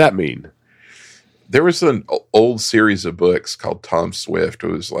 what did that mean? There was an old series of books called Tom Swift. It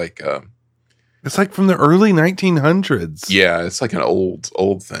was like, It's like from the early 1900s. yeah, it's like an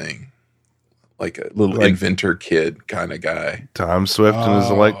old thing, like a little inventor kid kind of guy. Tom Swift and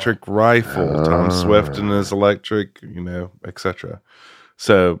his electric rifle. Tom Swift and his electric, etc.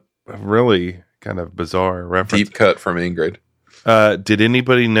 So really kind of bizarre reference. Deep cut from Ingrid. Did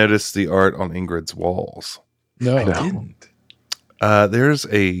anybody notice the art on Ingrid's walls? No. I didn't. There's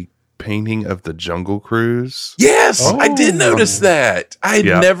a painting of the Jungle Cruise. Yes, I did notice that. I had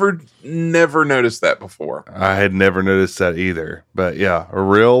Yeah. never noticed that before. I had never noticed that either. But yeah, a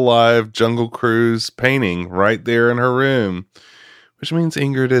real live Jungle Cruise painting right there in her room, which means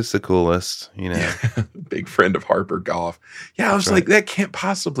Ingrid is the coolest, Big friend of Harper Goff. Yeah, I was like, that can't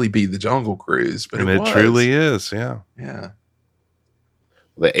possibly be the Jungle Cruise, but And it it was. truly is, yeah. Yeah.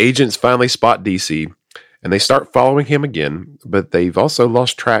 The agents finally spot DC, and they start following him again, but they've also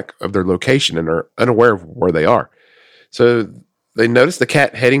lost track of their location and are unaware of where they are. So they notice the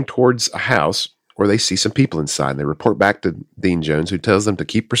cat heading towards a house where they see some people inside. They report back to Dean Jones, who tells them to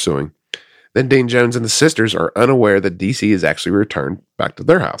keep pursuing. Then Dean Jones and the sisters are unaware that DC has actually returned back to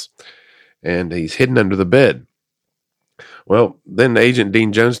their house, and he's hidden under the bed. Well, then Agent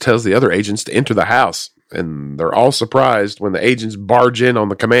Dean Jones tells the other agents to enter the house, and they're all surprised when the agents barge in on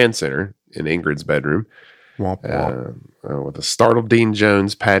the command center in Ingrid's bedroom. Womp womp. With a startled Dean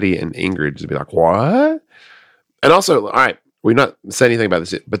Jones, Patty, and Ingrid to be like, what? And also, all right, we've not said anything about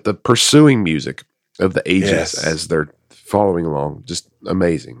this yet, but the pursuing music of the agents Yes. as they're following along, just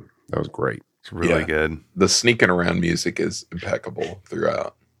amazing. That was great. It's really Yeah. good. The sneaking around music is impeccable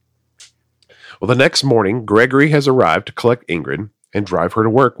throughout. Well, the next morning, Gregory has arrived to collect Ingrid and drive her to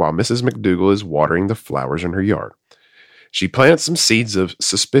work while Mrs. McDougal is watering the flowers in her yard. She plants some seeds of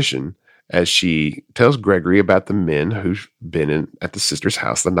suspicion as she tells Gregory about the men who've been at the sister's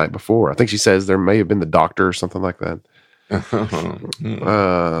house the night before. I think she says there may have been the doctor or something like that.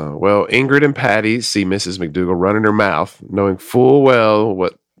 Well, Ingrid and Patty see Mrs. McDougal running her mouth, knowing full well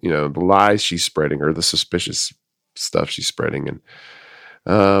what, the lies she's spreading or the suspicious stuff she's spreading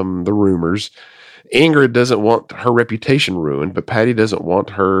and the rumors. Ingrid doesn't want her reputation ruined, but Patty doesn't want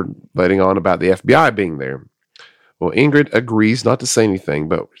her letting on about the FBI being there. Well, Ingrid agrees not to say anything,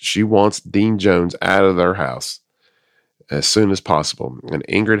 but she wants Dean Jones out of their house as soon as possible. And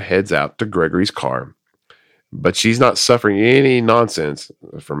Ingrid heads out to Gregory's car, but she's not suffering any nonsense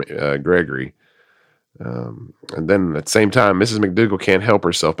from Gregory. And then at the same time, Mrs. McDougal can't help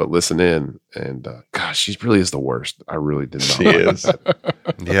herself but listen in. And gosh, she really is the worst. I really did not. She is.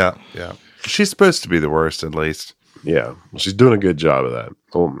 Yeah, yeah. She's supposed to be the worst, at least. Yeah, she's doing a good job of that.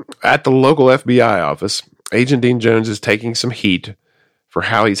 Well, at the local FBI office, Agent Dean Jones is taking some heat for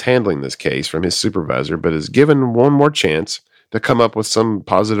how he's handling this case from his supervisor, but is given one more chance to come up with some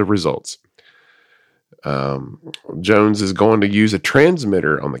positive results. Jones is going to use a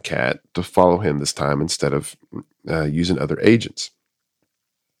transmitter on the cat to follow him this time instead of using other agents.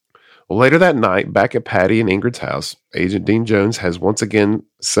 Well, later that night, back at Patty and Ingrid's house, Agent Dean Jones has once again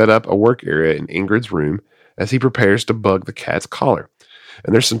set up a work area in Ingrid's room as he prepares to bug the cat's collar.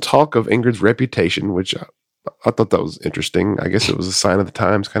 And there's some talk of Ingrid's reputation, which I thought that was interesting. I guess it was a sign of the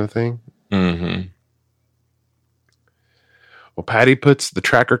times kind of thing. Mm-hmm. Well, Patty puts the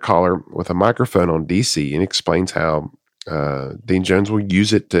tracker collar with a microphone on DC and explains how Dean Jones will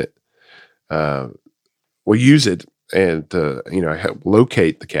use it and to help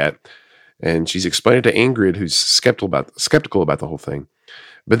locate the cat. And she's explaining to Ingrid, who's skeptical about the whole thing.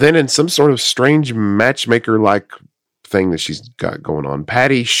 But then, in some sort of strange matchmaker-like thing that she's got going on,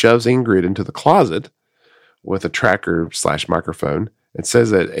 Patty shoves Ingrid into the closet with a tracker/microphone and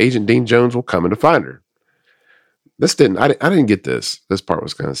says that Agent Dean Jones will come in to find her. I didn't get this. This part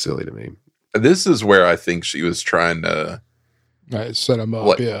was kind of silly to me. This is where I think she was trying to set him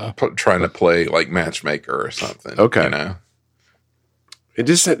up. Trying to play like matchmaker or something. Okay. You know? It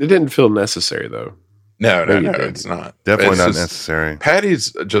didn't feel necessary though. No, it's not. Definitely It's not just- necessary.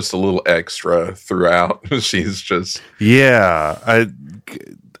 Patty's just a little extra throughout. She's just Yeah,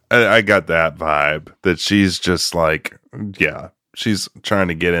 I got that vibe that she's just like, yeah, she's trying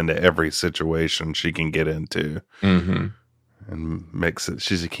to get into every situation she can get into and mix it.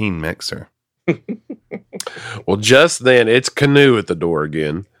 She's a keen mixer. Well, just then it's Canoe at the door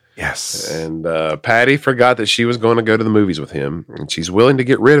again. Yes. And Patty forgot that she was going to go to the movies with him, and she's willing to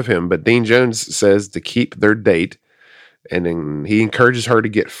get rid of him. But Dean Jones says to keep their date, and then he encourages her to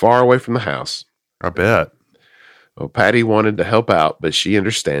get far away from the house. I bet. Well, Patty wanted to help out, but she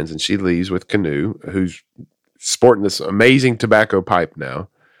understands, and she leaves with Canoe, who's sporting this amazing tobacco pipe now.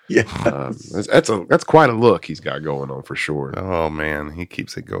 yeah. That's quite a look he's got going on for sure. Oh man, he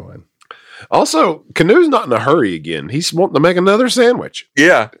keeps it going. Also, Canoe's not in a hurry again. He's wanting to make another sandwich.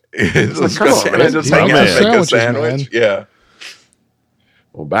 Yeah. It's Like, come on, man. just Yeah, hang out man. and make a Sandwiches, sandwich. man. Yeah.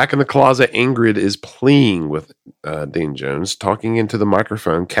 Well, back in the closet, Ingrid is pleading with Dean Jones, talking into the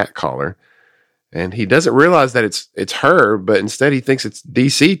microphone cat caller, and he doesn't realize that it's her, but instead he thinks it's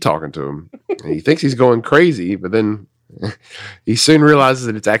DC talking to him. And he thinks he's going crazy, but then he soon realizes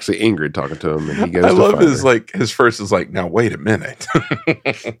that it's actually Ingrid talking to him, and he goes. I to love find his her. his first is like, now wait a minute.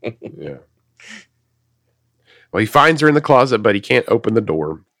 Yeah. Well, he finds her in the closet, but he can't open the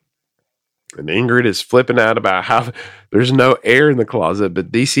door. And Ingrid is flipping out about how there's no air in the closet,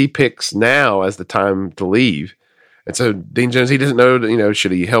 but DC picks now as the time to leave. And so Dean Jones, he doesn't know,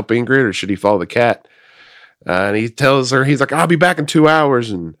 should he help Ingrid or should he follow the cat? And he tells her, he's like, I'll be back in 2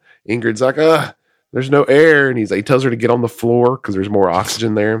 hours. And Ingrid's like, there's no air. And he tells her to get on the floor because there's more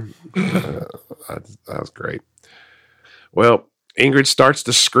oxygen there. That was great. Well, Ingrid starts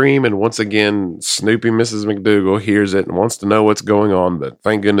to scream, and once again, Snoopy Mrs. McDougal hears it and wants to know what's going on. But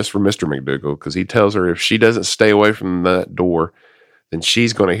thank goodness for Mr. McDougal, because he tells her if she doesn't stay away from that door, then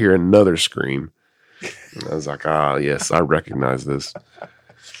she's going to hear another scream. And I was like, yes, I recognize this.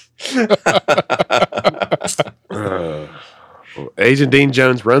 Agent Dean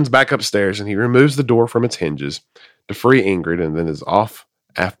Jones runs back upstairs, and he removes the door from its hinges to free Ingrid, and then is off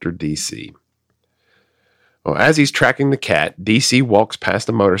after DC. Well, as he's tracking the cat, DC walks past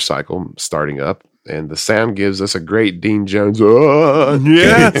a motorcycle starting up, and the sound gives us a great Dean Jones.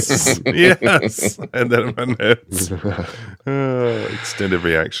 Yes. Yes. And then my notes. Extended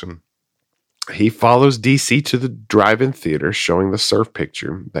reaction. He follows DC to the drive-in theater, showing the surf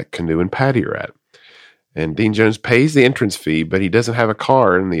picture that Canoe and Patty are at. And Dean Jones pays the entrance fee, but he doesn't have a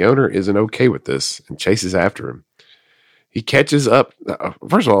car, and the owner isn't okay with this and chases after him. He catches up.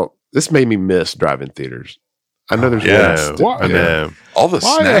 First of all, this made me miss drive-in theaters. I know there's Yeah. one. I know. All the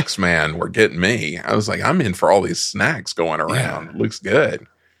Why? snacks, man, were getting me. I was like, I'm in for all these snacks going around. Looks good.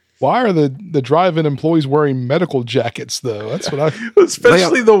 Why are the drive-in employees wearing medical jackets though? That's what I.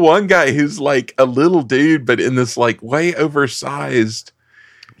 Especially the one guy who's like a little dude, but in this like way oversized,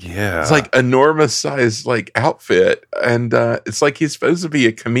 Yeah. it's like enormous sized like outfit. And it's like he's supposed to be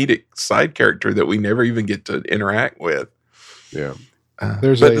a comedic side character that we never even get to interact with. Yeah.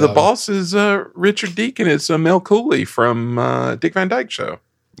 There's But a, the boss is Richard Deacon. It's Mel Cooley from Dick Van Dyke Show.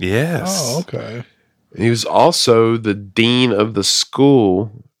 Yes. Oh, okay. He was also the dean of the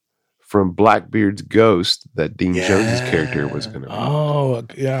school from Blackbeard's Ghost that Dean Jones's character was going to be. Oh,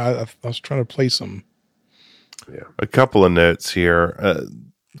 yeah. I was trying to place him. A couple of notes here.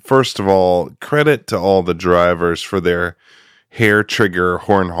 First of all, credit to all the drivers for their hair trigger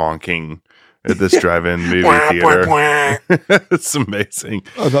horn honking at this drive-in movie theater. It's amazing.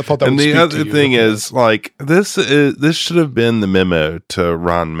 I thought that And would the speak to other you. thing is, like, this should have been the memo to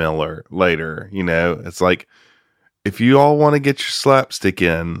Ron Miller later. You know, it's like, if you all want to get your slapstick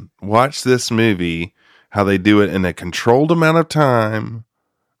in, watch this movie, how they do it in a controlled amount of time,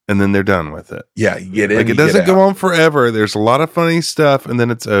 and then they're done with it. Yeah, you get in. Like, it you get doesn't go out. on forever. There's a lot of funny stuff, and then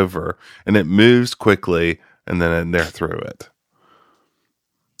it's over, and it moves quickly, and then they're through it.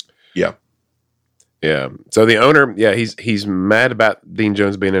 Yeah. Yeah. So the owner, he's mad about Dean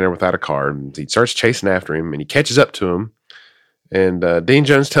Jones being in there without a car. And he starts chasing after him, and he catches up to him. And Dean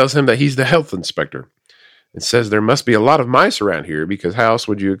Jones tells him that he's the health inspector. It says there must be a lot of mice around here because how else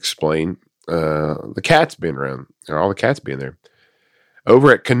would you explain the cats being around, or all the cats being there.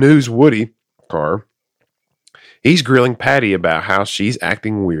 Over at Canoe's Woody car, he's grilling Patty about how she's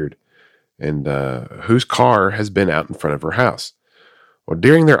acting weird and whose car has been out in front of her house. Well,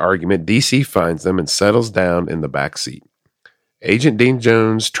 during their argument, DC finds them and settles down in the back seat. Agent Dean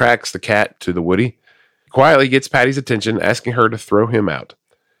Jones tracks the cat to the Woody, quietly gets Patty's attention, asking her to throw him out.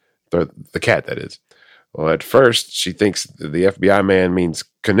 The cat, that is. Well, at first, she thinks the FBI man means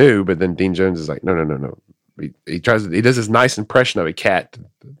Canoe, but then Dean Jones is like, no. He does this nice impression of a cat.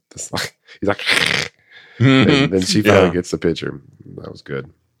 He's like, and then she finally gets the picture. That was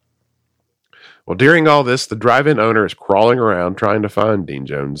good. Well, during all this, the drive-in owner is crawling around trying to find Dean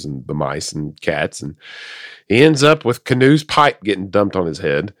Jones and the mice and cats, and he ends up with Canoe's pipe getting dumped on his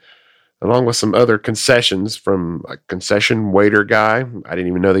head, along with some other concessions from a concession waiter guy. I didn't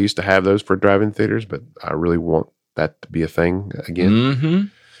even know they used to have those for drive-in theaters, but I really want that to be a thing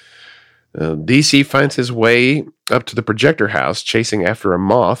again. DC finds his way up to the projector house, chasing after a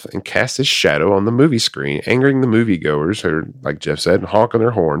moth, and casts his shadow on the movie screen, angering the moviegoers who are, like Jeff said, honking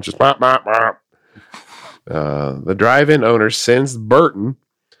their horns, just bop, bop, bop. The drive-in owner sends Burton,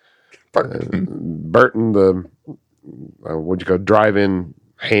 the drive-in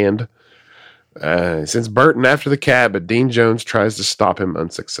hand, sends Burton after the cat, but Dean Jones tries to stop him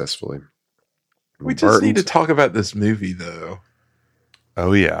unsuccessfully. We just need to talk about this movie, though.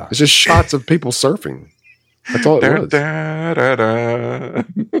 Oh, yeah. It's just shots of people surfing. That's all it was.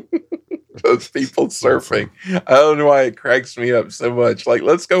 Those people surfing. I don't know why it cracks me up so much. Like,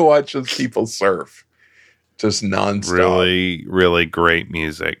 let's go watch those people surf. Just nonstop. Really, really great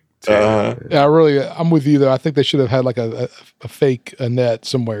music, too. Yeah, I'm with you, though. I think they should have had like a fake Annette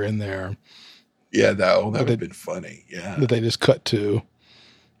somewhere in there. Yeah, that would have been funny. Yeah. That they just cut to.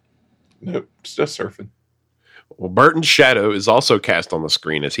 Nope, it's just surfing. Well, Burton's shadow is also cast on the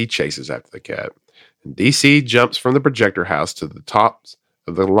screen as he chases after the cat. And DC jumps from the projector house to the tops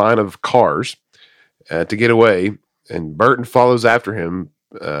of the line of cars to get away, and Burton follows after him,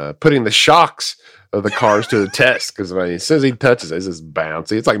 putting the shocks of the cars to the test, because as soon as he touches it, it's just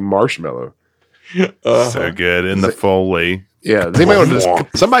bouncy. It's like marshmallow. So good. In the Foley. Yeah.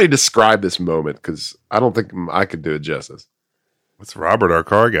 Somebody describe this moment, because I don't think I could do it justice. What's Robert, our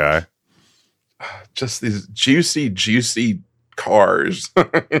car guy? Just these juicy cars. Some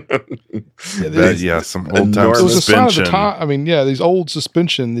old time It was a sign of suspension. the time. I mean, these old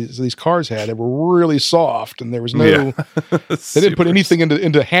suspension these cars had, they were really soft, and there was no. They didn't put anything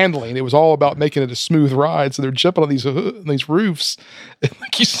into handling. It was all about making it a smooth ride. So they're jumping on these roofs, and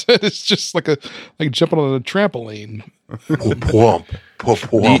like you said, it's just like jumping on a trampoline.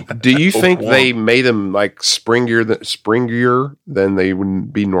 Do you think they made them like springier than they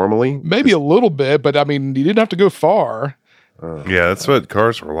would be normally? Maybe a little bit, but I mean, you didn't have to go far. Yeah, that's what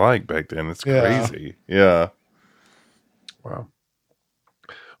cars were like back then. It's crazy. Yeah. Wow.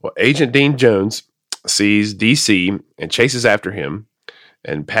 Well, Agent Dean Jones sees DC and chases after him,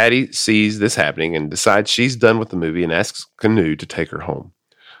 and Patty sees this happening and decides she's done with the movie and asks Canoe to take her home.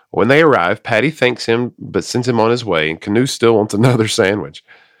 When they arrive, Patty thanks him but sends him on his way, and Canoe still wants another sandwich.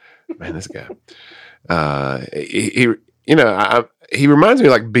 Man, this guy. He reminds me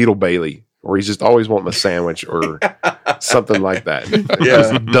of like Beetle Bailey, where he's just always wanting a sandwich or something like that.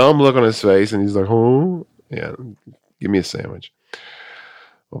 Yeah. Dumb look on his face, and he's like, oh, yeah, give me a sandwich.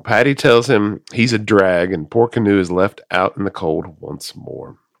 Well, Patty tells him he's a drag, and poor Canoe is left out in the cold once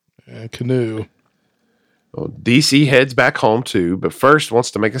more. Canoe. Well, DC heads back home too, but first wants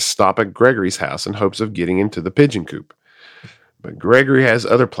to make a stop at Gregory's house in hopes of getting into the pigeon coop. But Gregory has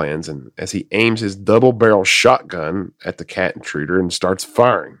other plans, and as he aims his double-barrel shotgun at the cat intruder and starts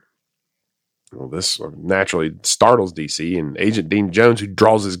firing. Well, this naturally startles DC and Agent Dean Jones, who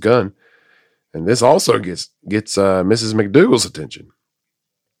draws his gun. And this also gets Mrs. McDougal's attention.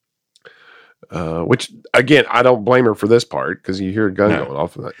 Which, again, I don't blame her for this part, because you hear a gun going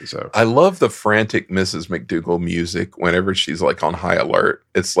off of that. So I love the frantic Mrs. McDougal music whenever she's like on high alert.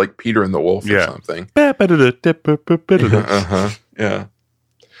 It's like Peter and the Wolf or something. Yeah.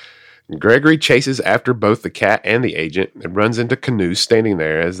 Gregory chases after both the cat and the agent and runs into Canoe standing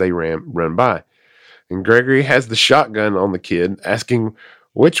there as they run by. And Gregory has the shotgun on the kid, asking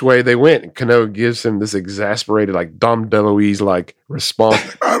which way they went. And Canoe gives him this exasperated, like Dom DeLuise like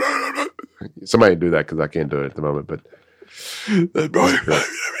response. Somebody do that, because I can't do it at the moment. But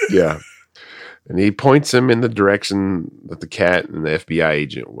yeah, and he points him in the direction that the cat and the FBI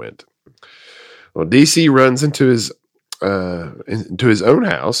agent went. Well, DC runs into his own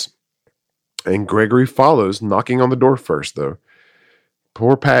house, and Gregory follows, knocking on the door first, though.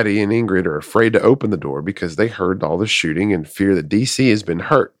 Poor Patty and Ingrid are afraid to open the door because they heard all the shooting and fear that DC has been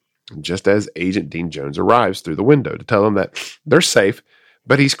hurt. just as Agent Dean Jones arrives through the window to tell them that they're safe,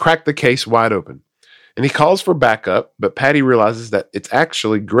 but he's cracked the case wide open. And he calls for backup, but Patty realizes that it's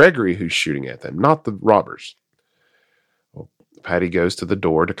actually Gregory who's shooting at them, not the robbers. Well, Patty goes to the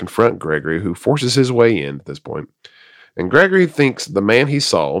door to confront Gregory, who forces his way in at this point. And Gregory thinks the man he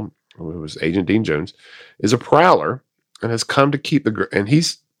saw, who was Agent Dean Jones, is a prowler and has come to keep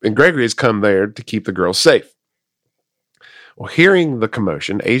and Gregory has come there to keep the girls safe. Well, hearing the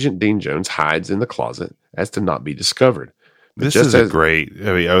commotion, Agent Dean Jones hides in the closet as to not be discovered. This is great.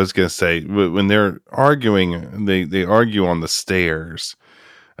 I mean, I was going to say, when they're arguing, they argue on the stairs.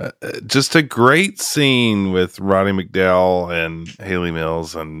 Just a great scene with Roddy McDowall and Haley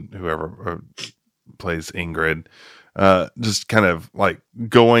Mills and whoever plays Ingrid. Just kind of like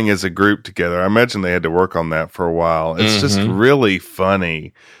going as a group together. I imagine they had to work on that for a while. It's just really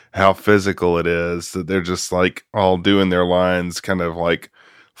funny how physical it is that they're just like all doing their lines, kind of like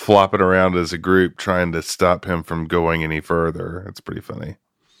flopping around as a group, trying to stop him from going any further. It's pretty funny.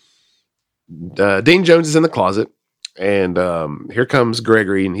 Dean Jones is in the closet, and here comes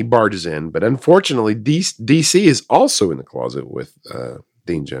Gregory, and he barges in. But unfortunately, DC is also in the closet with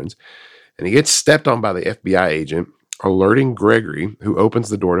Dean Jones, and he gets stepped on by the FBI agent, alerting Gregory, who opens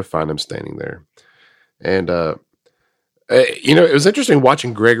the door to find him standing there. And it was interesting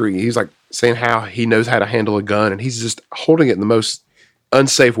watching Gregory. He's like saying how he knows how to handle a gun, and he's just holding it in the most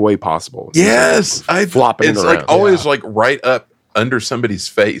unsafe way possible. Yes, flopping it's around. Like always like right up under somebody's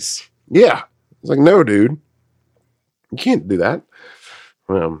face. Yeah, it's like, no, dude, you can't do that.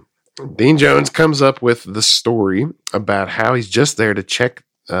 Dean Jones comes up with the story about how he's just there to check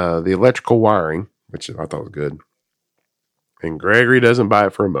the electrical wiring, which I thought was good. And Gregory doesn't buy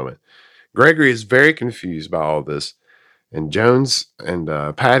it for a moment. Gregory is very confused by all this, and Jones and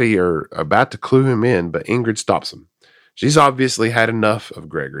Patty are about to clue him in, but Ingrid stops him. She's obviously had enough of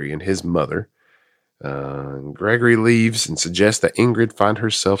Gregory and his mother. Gregory leaves and suggests that Ingrid find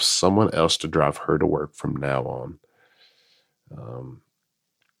herself someone else to drive her to work from now on.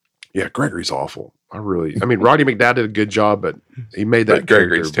 Yeah, Gregory's awful. Roddy McDowall did a good job, but he made that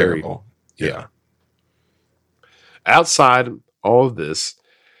Gregory's terrible. Yeah. Outside all of this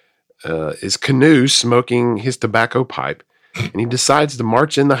is Canoe smoking his tobacco pipe, and he decides to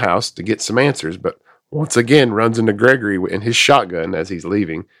march in the house to get some answers, but once again runs into Gregory and his shotgun as he's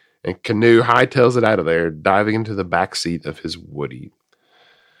leaving, and Canoe hightails it out of there, diving into the back seat of his Woody.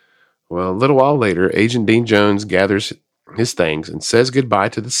 Well, a little while later, Agent Dean Jones gathers his things and says goodbye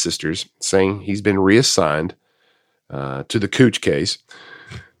to the sisters, saying he's been reassigned to the Cooch case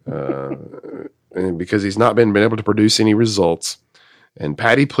and because he's not been able to produce any results. And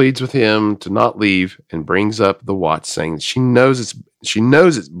Patty pleads with him to not leave and brings up the watch, saying she knows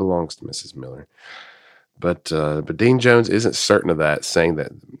it belongs to Mrs. Miller. But Dean Jones isn't certain of that, saying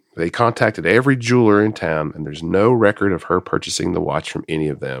that they contacted every jeweler in town and there's no record of her purchasing the watch from any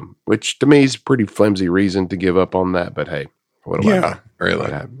of them, which to me is a pretty flimsy reason to give up on that. But hey, what do I know?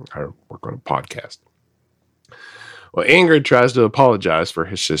 Really? I work on a podcast. Well, Ingrid tries to apologize for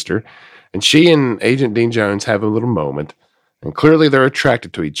his sister, and she and Agent Dean Jones have a little moment. And clearly they're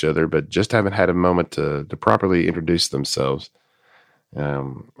attracted to each other, but just haven't had a moment to properly introduce themselves.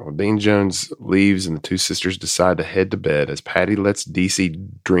 Dean Jones leaves, and the two sisters decide to head to bed as Patty lets DC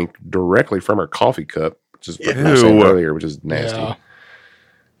drink directly from her coffee cup, which is what I said earlier, which is nasty. Yeah.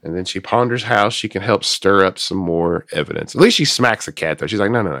 And then she ponders how she can help stir up some more evidence. At least she smacks the cat, though. She's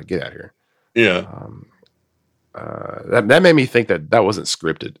like, no, get out of here. Yeah. That made me think that wasn't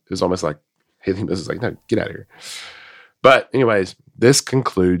scripted. It was almost like, this is like, no, get out of here. But anyways, this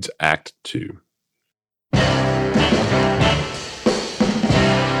concludes Act 2.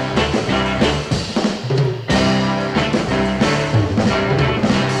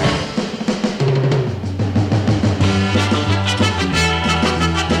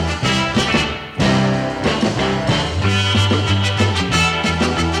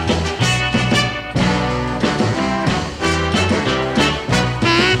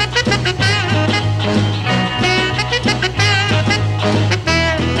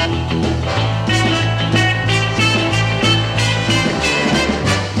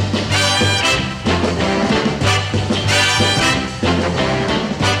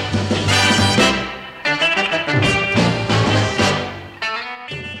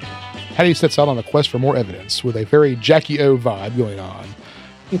 Patty sets out on a quest for more evidence with a very Jackie O vibe going on,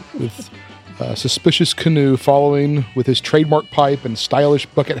 with suspicious Canoe following with his trademark pipe and stylish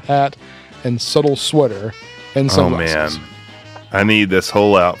bucket hat and subtle sweater and sunglasses. Oh man, I need this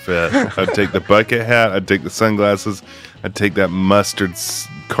whole outfit. I'd take the bucket hat, I'd take the sunglasses, I'd take that mustard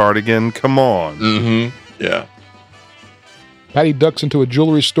cardigan. Come on. Mm-hmm. Yeah. Patty ducks into a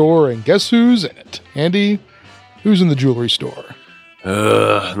jewelry store, and guess who's in it? Andy, who's in the jewelry store?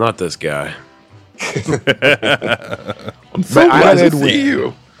 Not this guy. I'm so glad to see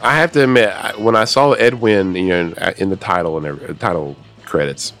you. I have to admit, when I saw Edwin, in the title and the title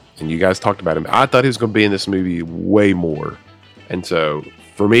credits, and you guys talked about him, I thought he was going to be in this movie way more. And so,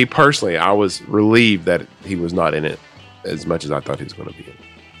 for me personally, I was relieved that he was not in it as much as I thought he was going to be in it.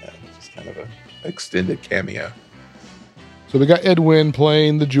 Yeah, just kind of an extended cameo. So we got Edwin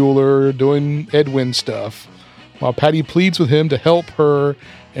playing the jeweler, doing Edwin stuff, while Patty pleads with him to help her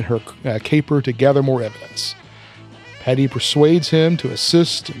and her caper to gather more evidence. Patty persuades him to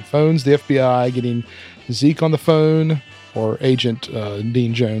assist and phones the FBI, getting Zeke on the phone, or Agent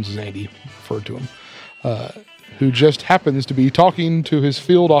Dean Jones, as Andy referred to him, who just happens to be talking to his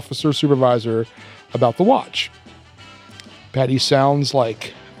field officer supervisor about the watch. Patty sounds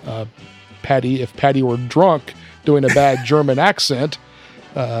like Patty if Patty were drunk doing a bad German accent,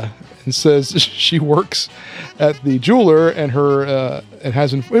 and says she works at the jeweler and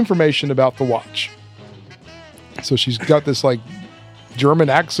has information about the watch. So she's got this like German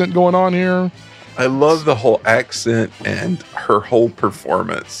accent going on here. I love the whole accent, and her whole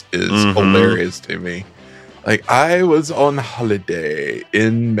performance is hilarious to me. Like, I was on holiday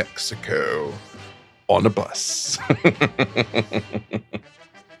in Mexico on a bus.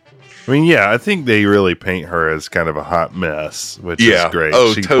 I mean, yeah, I think they really paint her as kind of a hot mess, which is great.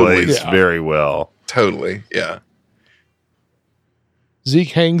 Oh, she totally. plays very well. Totally, yeah. Zeke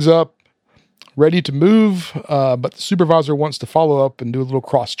hangs up, ready to move, but the supervisor wants to follow up and do a little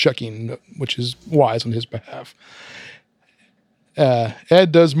cross-checking, which is wise on his behalf.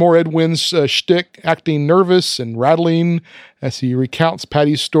 Ed does more Edwin's shtick, acting nervous and rattling as he recounts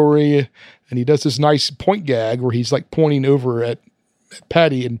Patty's story, and he does this nice point gag where he's like pointing over at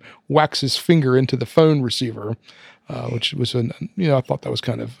Patty and whacks his finger into the phone receiver, which was I thought that was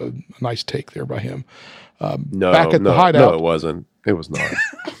kind of a nice take there by him. Back at the hideout. No, it wasn't. It was not.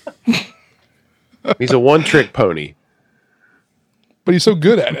 He's a one-trick pony. But he's so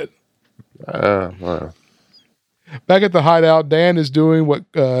good at it. Well. Back at the hideout, Dan is doing what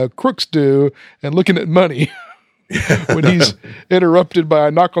crooks do and looking at money when he's interrupted by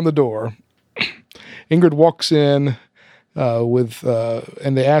a knock on the door. Ingrid walks in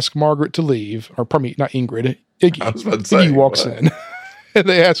and they ask Margaret to leave. Or pardon me, not Ingrid, Iggy. I was about to say, Iggy walks in and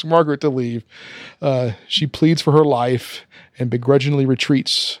they ask Margaret to leave. She pleads for her life and begrudgingly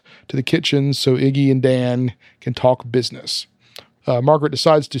retreats to the kitchen so Iggy and Dan can talk business. Margaret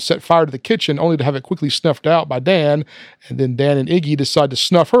decides to set fire to the kitchen only to have it quickly snuffed out by Dan, and then Dan and Iggy decide to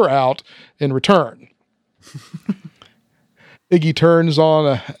snuff her out in return. Iggy turns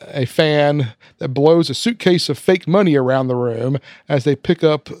on a fan that blows a suitcase of fake money around the room. As they pick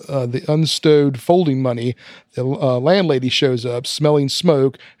up the unstowed folding money, the landlady shows up, smelling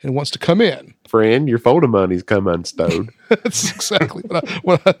smoke, and wants to come in. Friend, your folding money's come unstowed. That's exactly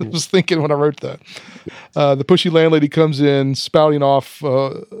what I was thinking when I wrote that. The pushy landlady comes in, spouting off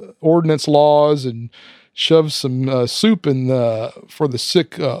ordinance laws, and shoves some soup in for the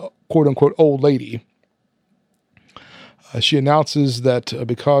sick, quote-unquote, old lady. She announces that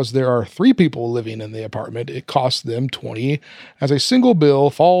because there are 3 people living in the apartment, it costs them $20 as a single bill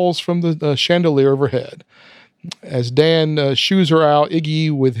falls from the chandelier overhead. As Dan shoos her out, Iggy,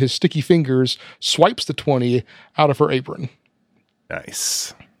 with his sticky fingers, swipes the $20 out of her apron.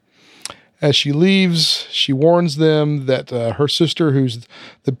 Nice. As she leaves, she warns them that her sister, who's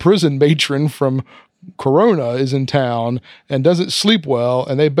the prison matron from Corona, is in town and doesn't sleep well,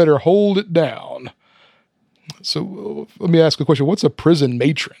 and they better hold it down. So let me ask a question. What's a prison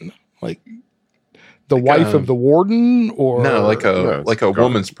matron? Like the wife of the warden, or no, like a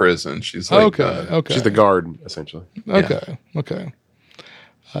woman's prison. She's like okay. She's the guard, essentially. Okay.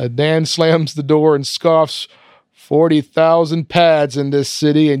 Dan slams the door and scoffs. 40,000 pads in this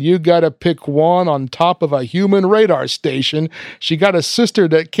city, and you got to pick one on top of a human radar station. She got a sister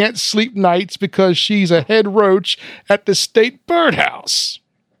that can't sleep nights because she's a head roach at the state birdhouse.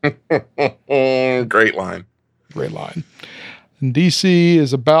 Great line. Great line. And DC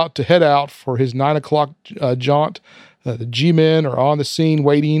is about to head out for his 9 o'clock jaunt. The G-men are on the scene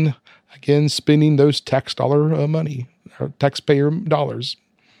waiting, again spending those taxpayer dollars.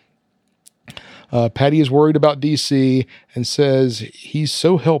 Patty is worried about DC and says he's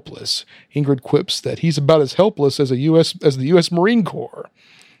so helpless. Ingrid quips that he's about as helpless as the U.S. Marine Corps,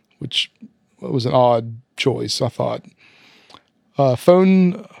 which was an odd choice, I thought.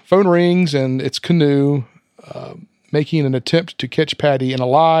 Phone rings and it's Canoe making an attempt to catch Patty in a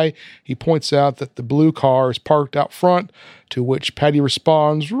lie. He points out that the blue car is parked out front, to which Patty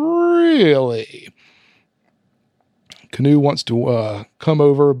responds, "Really?" Canoe wants to come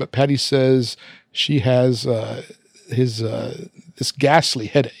over, but Patty says she has this ghastly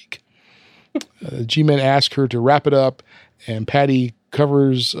headache. G-Men ask her to wrap it up, and Patty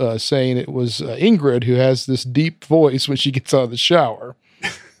covers, saying it was Ingrid who has this deep voice when she gets out of the shower.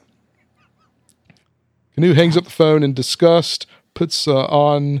 Canoe hangs up the phone in disgust, puts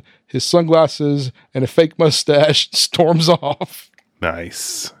on his sunglasses and a fake mustache, storms off.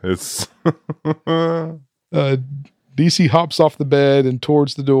 Nice. It's DC hops off the bed and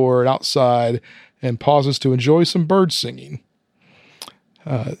towards the door and outside and pauses to enjoy some birds singing.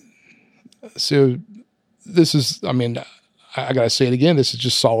 So this is, I mean, I got to say it again. This is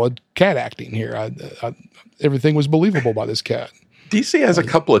just solid cat acting here. Everything was believable by this cat. DC has a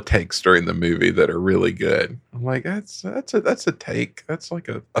couple of takes during the movie that are really good. I'm like, that's a take. That's like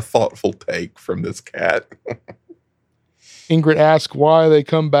a thoughtful take from this cat. Ingrid asks why they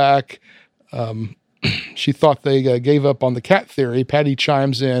come back. She thought they gave up on the cat theory. Patty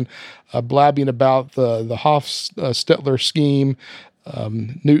chimes in, blabbing about the Hofstetler scheme.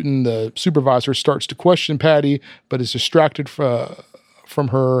 Newton, the supervisor, starts to question Patty, but is distracted from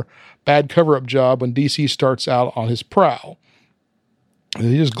her bad cover-up job when DC starts out on his prowl. And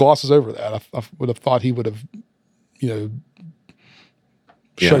he just glosses over that. I would have thought he would have,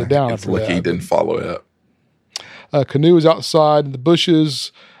 shut it down. It's lucky he didn't follow it up. Canoe is outside in the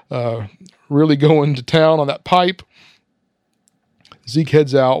bushes, really going to town on that pipe. Zeke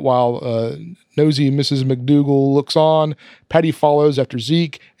heads out while nosy Mrs. McDougal looks on. Patty follows after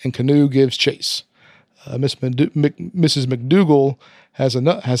Zeke, and Canoe gives chase. Mrs. McDougal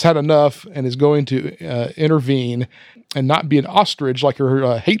has had enough and is going to intervene and not be an ostrich like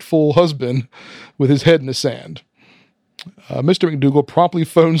her hateful husband with his head in the sand. Mr. McDougal promptly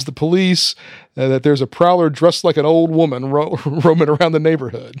phones the police that there's a prowler dressed like an old woman roaming around the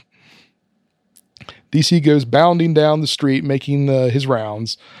neighborhood. DC goes bounding down the street, making his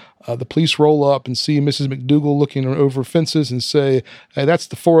rounds. The police roll up and see Mrs. McDougal looking over fences and say, hey, that's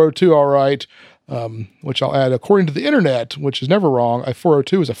the 402, all right. Which I'll add, according to the internet, which is never wrong, a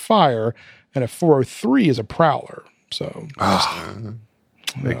 402 is a fire and a 403 is a prowler. So,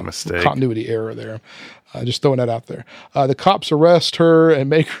 big mistake. Continuity error there. Just throwing that out there. The cops arrest her and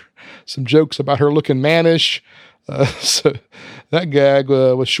make some jokes about her looking mannish. So that gag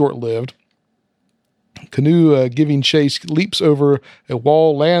was short-lived. Canoe, giving chase, leaps over a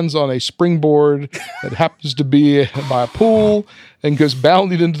wall, lands on a springboard that happens to be by a pool, and goes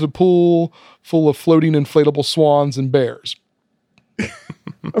bounding into the pool full of floating inflatable swans and bears.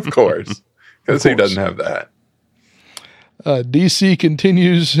 Of course, because he doesn't have that. DC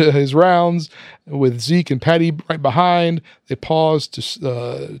continues his rounds with Zeke and Patty right behind. They pause to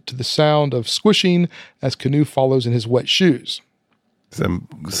the sound of squishing as Canoe follows in his wet shoes. Some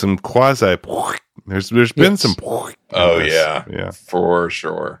quasi. There's been some. Oh yeah, for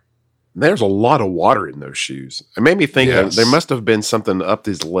sure. There's a lot of water in those shoes. It made me think that there must have been something up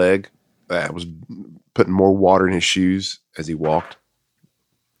his leg that was putting more water in his shoes as he walked.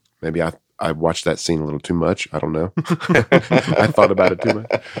 Maybe I watched that scene a little too much. I don't know. I thought about it too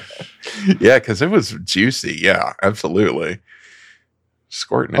much. Yeah, because it was juicy. Yeah, absolutely.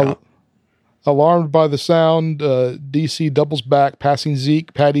 Squirting out. Alarmed by the sound, DC doubles back, passing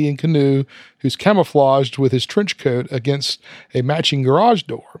Zeke, Patty, and Canoe, who's camouflaged with his trench coat against a matching garage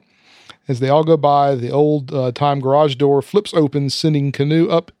door. As they all go by, the old-time garage door flips open, sending Canoe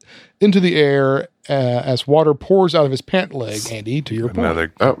up into the air as water pours out of his pant leg. Andy, to your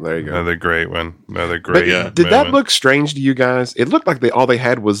point. There you go. Another great one. Another great. Did that look strange to you guys? It looked like all they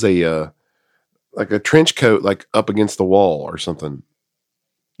had was a trench coat, like up against the wall or something.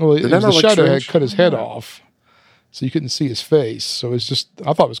 Well, the shadow had cut his head off, so you couldn't see his face. So it's just,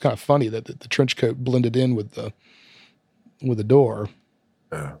 I thought it was kind of funny that the trench coat blended in with the door.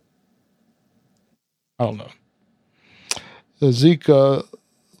 Yeah. I don't know. Zeke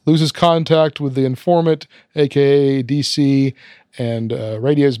loses contact with the informant, a.k.a. DC, and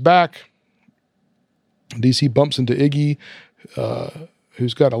radios back. DC bumps into Iggy,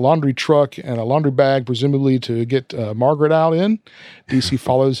 who's got a laundry truck and a laundry bag, presumably to get Margaret out in. DC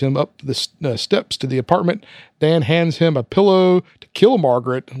follows him up the steps to the apartment. Dan hands him a pillow to kill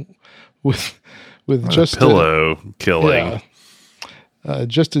Margaret with just pillow killing. Yeah.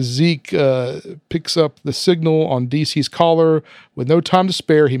 Just as Zeke picks up the signal on DC's collar, with no time to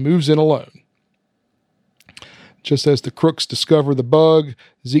spare, he moves in alone. Just as the crooks discover the bug,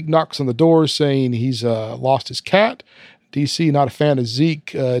 Zeke knocks on the door saying he's lost his cat. DC, not a fan of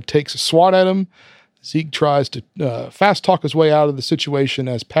Zeke, takes a swat at him. Zeke tries to fast talk his way out of the situation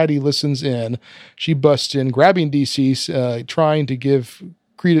as Patty listens in. She busts in, grabbing DC, trying to give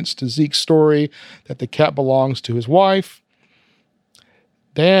credence to Zeke's story that the cat belongs to his wife.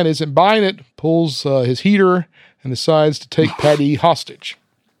 Dan isn't buying it, pulls his heater, and decides to take Patty hostage.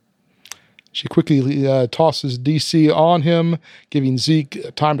 She quickly tosses DC on him, giving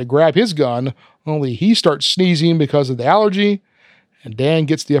Zeke time to grab his gun, only he starts sneezing because of the allergy, and Dan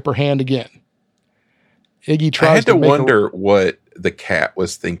gets the upper hand again. Iggy tries I had to make wonder what the cat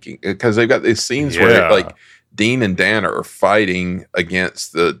was thinking, because they've got these scenes where like Dean and Dan are fighting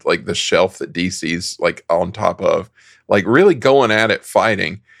against the shelf that DC's like on top of, like really going at it,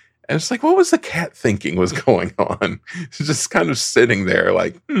 fighting. And it's like, what was the cat thinking was going on? It's just kind of sitting there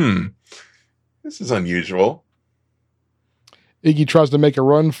like, this is unusual. Iggy tries to make a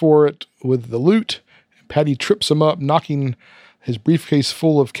run for it with the loot. Patty trips him up, knocking his briefcase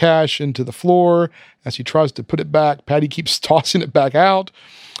full of cash into the floor. As he tries to put it back, Patty keeps tossing it back out.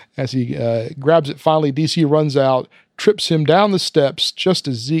 As he grabs it, finally, DC runs out, trips him down the steps just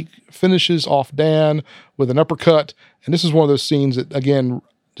as Zeke finishes off Dan with an uppercut. And this is one of those scenes that, again,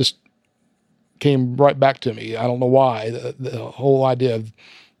 just came right back to me. I don't know why. The whole idea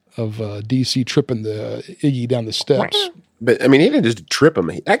of DC tripping the Iggy down the steps. But, I mean, he didn't just trip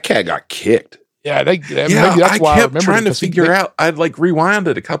him. That cat got kicked. Yeah, maybe that's I why kept I trying to figure out. I'd like rewound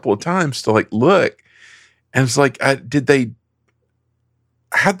it a couple of times to like look, and it's like, how'd they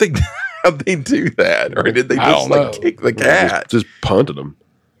do that, or did they just like kick the cat? Just punted him.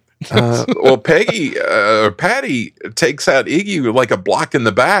 Well, Patty takes out Iggy like a block in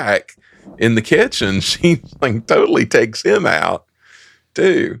the back in the kitchen. She like totally takes him out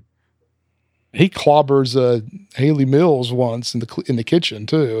too. He clobbers Haley Mills once in the kitchen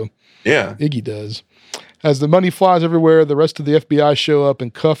too. Yeah. Iggy does. As the money flies everywhere, the rest of the FBI show up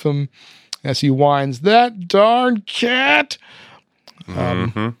and cuff him as he whines, "That darn cat!"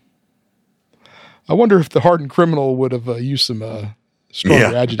 I wonder if the hardened criminal would have used some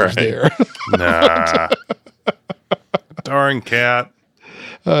stronger adjectives there. Nah. Darn cat.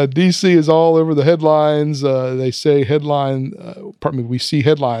 DC is all over the headlines. They say we see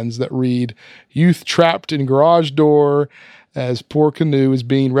headlines that read, "Youth trapped in garage door as poor Canoe is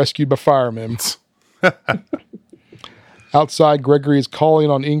being rescued by firemen." Outside, Gregory is calling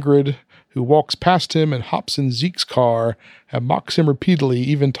on Ingrid, who walks past him and hops in Zeke's car and mocks him repeatedly,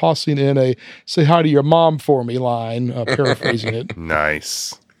 even tossing in a "say hi to your mom for me" line, paraphrasing it.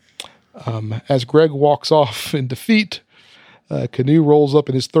 Nice. As Greg walks off in defeat, Canoe rolls up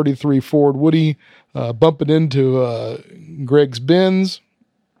in his 33 Ford Woody, bumping into Greg's Benz.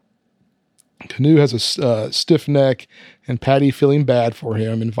 Canoe has a stiff neck, and Patty, feeling bad for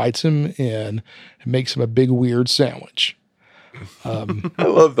him, invites him in and makes him a big weird sandwich. I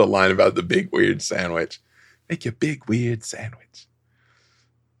love the line about the big weird sandwich. Make a big weird sandwich.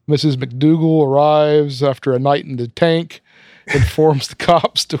 Mrs. McDougal arrives after a night in the tank, informs the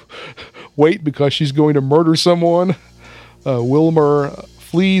cops to wait because she's going to murder someone. Wilmer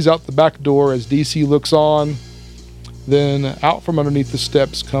flees out the back door as DC looks on. Then out from underneath the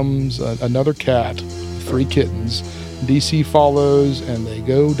steps comes another cat, 3 kittens. DC follows, and they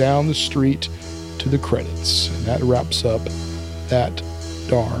go down the street to the credits. And that wraps up That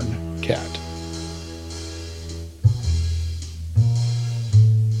Darn Cat.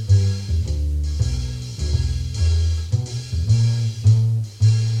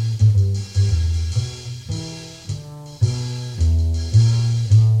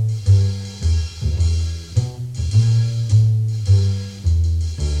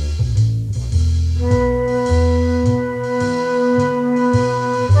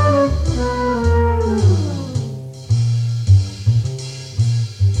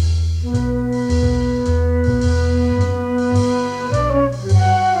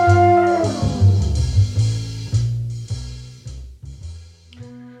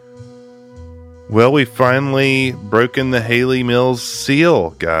 Well, we finally broken the Haley Mills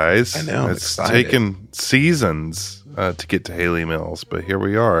seal, guys. I know. It's taken seasons to get to Haley Mills, but here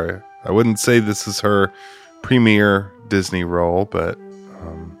we are. I wouldn't say this is her premiere Disney role, but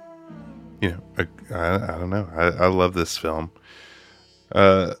I don't know. I love this film.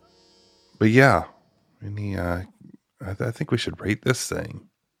 But yeah, I think we should rate this thing.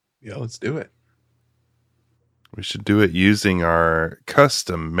 Yeah, let's do it. We should do it using our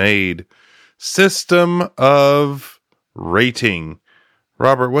custom-made system of rating.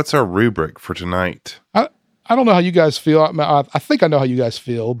 Robert, what's our rubric for tonight? I don't know how you guys feel. I think I know how you guys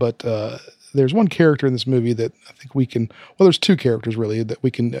feel, but there's one character in this movie that I think we can... Well, there's 2 characters, really, that we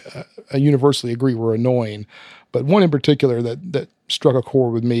can universally agree were annoying. But one in particular that struck a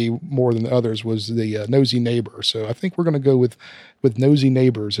chord with me more than the others was the nosy neighbor. So I think we're going to go with nosy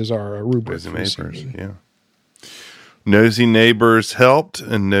neighbors as our rubric. Nosy neighbors, yeah. Nosy Neighbors helped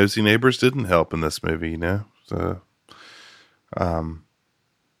and Nosy Neighbors didn't help in this movie, So, kind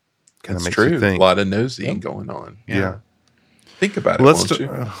of That's makes true. you think. A lot of nosying going on. Yeah. Think about it, Let's won't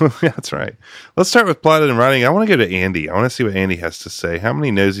you? yeah, that's right. Let's start with plot and writing. I want to go to Andy. I want to see what Andy has to say. How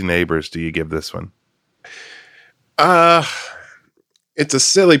many Nosy Neighbors do you give this one? It's a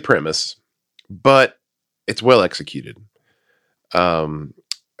silly premise, but it's well executed. And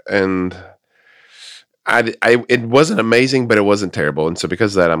it wasn't amazing, but it wasn't terrible. And so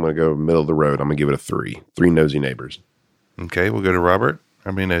because of that, I'm going to go middle of the road. I'm going to give it a 3. 3 Nosy Neighbors. Okay, we'll go to Robert.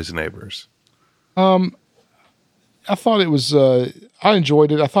 How many Nosy Neighbors? I thought it was. I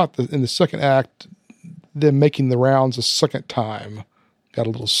enjoyed it. I thought that in the second act, them making the rounds a second time got a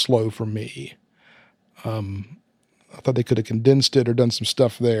little slow for me. I thought they could have condensed it or done some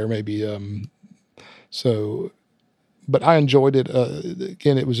stuff there, maybe. But I enjoyed it.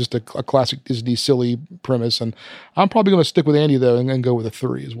 Again, it was just a classic Disney silly premise, and I'm probably going to stick with Andy though and go with a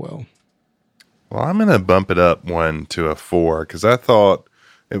 3 as well. Well, I'm going to bump it up 1 to a 4 because I thought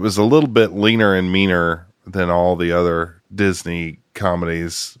it was a little bit leaner and meaner than all the other Disney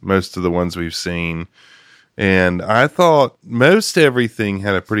comedies, most of the ones we've seen. And I thought most everything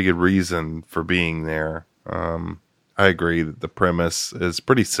had a pretty good reason for being there. I agree that the premise is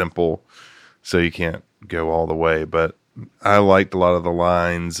pretty simple, so you can't go all the way, but I liked a lot of the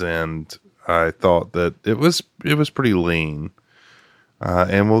lines and I thought that it was pretty lean.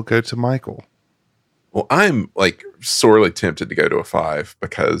 And we'll go to Michael. Well, I'm like sorely tempted to go to a 5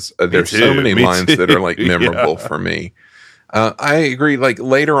 because there's too, so many me lines too. that are like memorable Yeah. for me. I agree. Like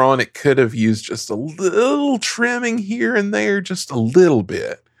later on, it could have used just a little trimming here and there, just a little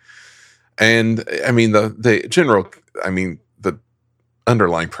bit. And I mean, the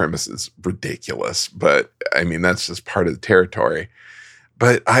underlying premise is ridiculous, but I mean, that's just part of the territory.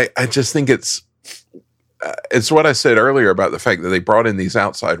 But I just think it's what I said earlier about the fact that they brought in these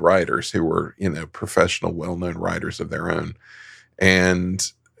outside writers who were, professional, well-known writers of their own.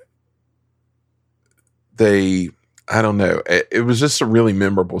 And I don't know, it was just a really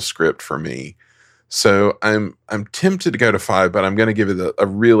memorable script for me. So I'm tempted to go to 5, but I'm going to give it a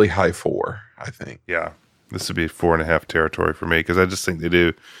really high 4, I think. Yeah, this would be 4.5 territory for me because I just think they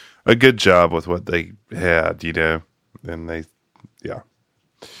do a good job with what they had, and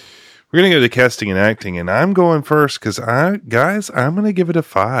we're going to go to casting and acting, and I'm going first because I'm going to give it a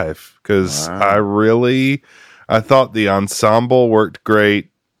 5 because I thought the ensemble worked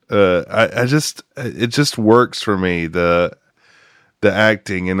great. It just works for me, the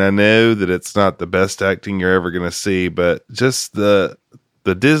acting, and I know that it's not the best acting you're ever going to see, but just the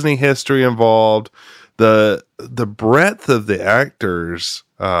Disney history involved, the breadth of the actors.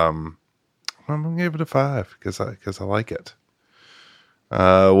 I'm going to give it a 5 because I like it.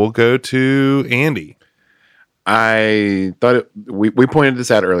 We'll go to Andy. I thought we pointed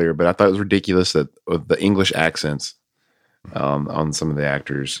this out earlier, but I thought it was ridiculous that the English accents on some of the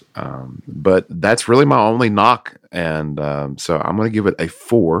actors. But that's really my only knock, and so I'm going to give it a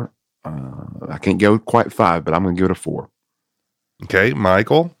 4. I can't go quite 5, but I'm going to give it a 4. Okay,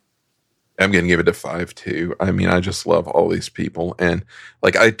 Michael. I'm going to give it a 5 too. I mean, I just love all these people, and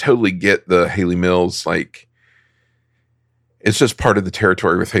like I totally get the Hayley Mills like. It's just part of the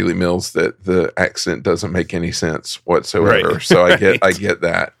territory with Hayley Mills that the accent doesn't make any sense whatsoever. Right. So I get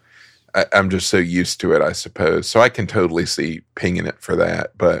that. I'm just so used to it, I suppose. So I can totally see pinging it for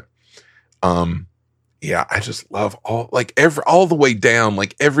that. But, I just love all the way down,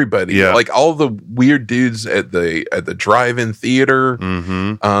 like everybody, like all the weird dudes at the drive-in theater.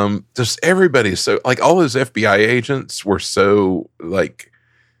 Mm-hmm. Just everybody. So like all those FBI agents were so like,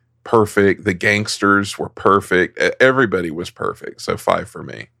 perfect. The gangsters were perfect. Everybody was perfect. So 5 for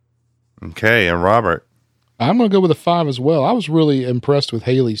me. Okay, and Robert. I'm going to go with a 5 as well. I was really impressed with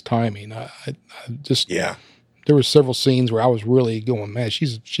Haley's timing. I just there were several scenes where I was really going, man,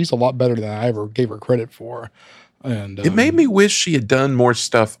 she's a lot better than I ever gave her credit for. And it made me wish she had done more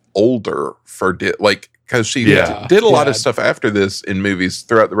stuff older because she did a lot of stuff after this in movies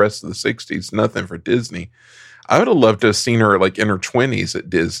throughout the rest of the 60s. Nothing for Disney. I would have loved to have seen her like in her 20s at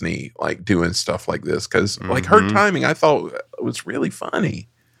Disney, like doing stuff like this. Cause like her timing, I thought was really funny.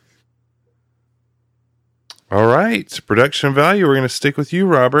 All right. Production value. We're going to stick with you,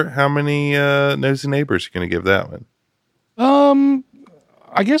 Robert. How many Nosy Neighbors are you going to give that one?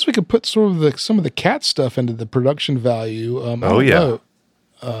 I guess we could put sort of some of the cat stuff into the production value. I don't know.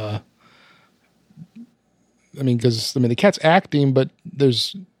 Because the cat's acting, but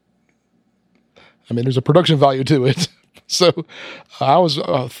there's a production value to it. So I was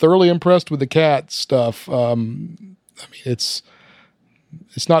thoroughly impressed with the cat stuff. It's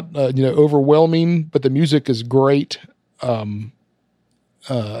not overwhelming, but the music is great. that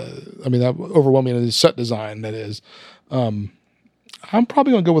overwhelming in the set design, that is. I'm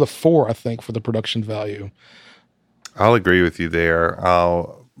probably going to go with a 4, I think, for the production value. I'll agree with you there.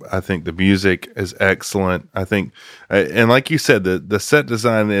 I think the music is excellent. I think, and like you said, the set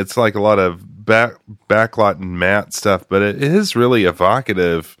design, it's like a lot of backlot and matte stuff, but it is really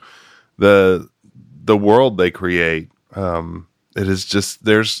evocative. The world they create, it is just,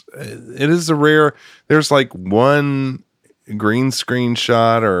 there's like one green screen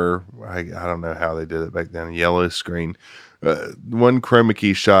shot, or I don't know how they did it back then, yellow screen, one chroma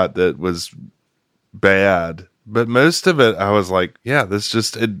key shot that was bad, but most of it I was like, yeah, this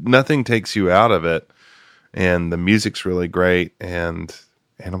just, nothing takes you out of it, and the music's really great, and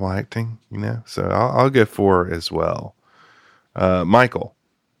animal acting, so I'll go 4 as well. Michael.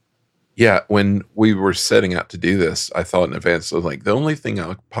 Yeah, when we were setting out to do this, I thought in advance, like, the only thing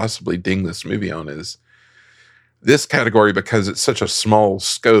I'll possibly ding this movie on is this category, because it's such a small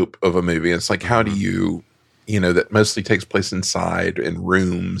scope of a movie. It's like, how do you, that mostly takes place inside in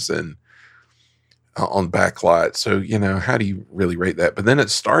rooms and on backlot. So, how do you really rate that? But then it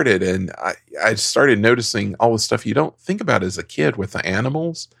started, and I started noticing all the stuff you don't think about as a kid with the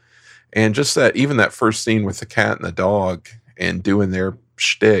animals. And just that, even that first scene with the cat and the dog and doing their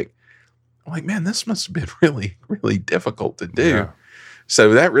shtick, I'm like, man, this must have been really, really difficult to do. Yeah.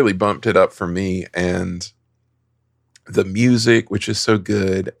 So that really bumped it up for me. And the music, which is so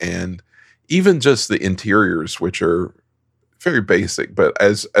good, and even just the interiors, which are very basic, but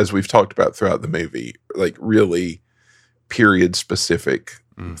as we've talked about throughout the movie, like really period specific,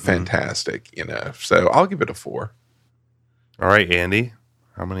 fantastic, So I'll give it a 4. All right, Andy,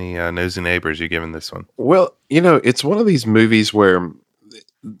 how many nosy neighbors you giving this one? Well, it's one of these movies where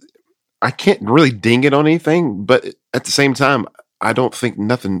I can't really ding it on anything, but at the same time, I don't think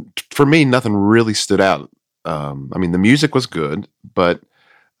nothing really stood out. The music was good, but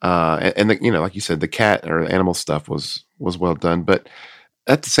like you said, the cat or animal stuff was well done. But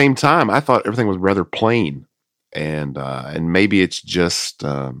at the same time, I thought everything was rather plain, and maybe it's just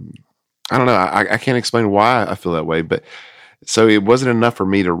I don't know. I can't explain why I feel that way, but so it wasn't enough for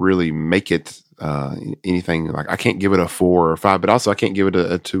me to really make it anything. Like, I can't give it a 4 or 5, but also I can't give it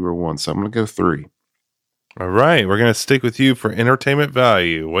a 2 or 1. So I'm going to go 3. All right, we're going to stick with you for entertainment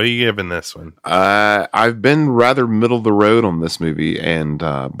value. What are you giving this one? I've been rather middle of the road on this movie, and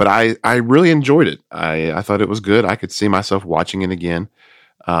but I really enjoyed it. I thought it was good. I could see myself watching it again,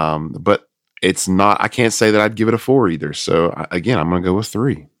 but it's not. I can't say that I'd give it a 4 either. So again, I'm going to go with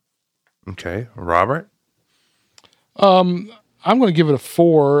 3. Okay, Robert. I'm going to give it a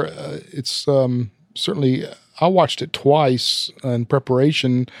 4. It's certainly, I watched it twice in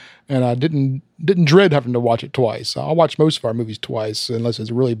preparation, and I didn't dread having to watch it twice. I'll watch most of our movies twice, unless it's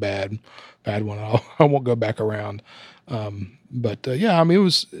a really bad one. I won't go back around. But it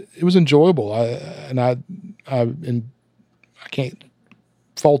was enjoyable. I can't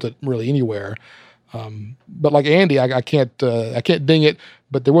fault it really anywhere. But like Andy, I can't ding it.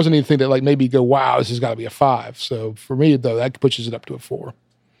 But there wasn't anything that like made me go, wow, this has got to be a 5. So for me, though, that pushes it up to a 4.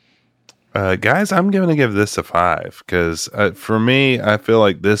 Guys, I'm going to give this a 5 because for me, I feel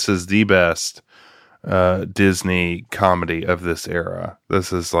like this is the best Disney comedy of this era.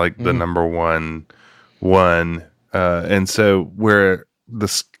 This is like the number one. And so where the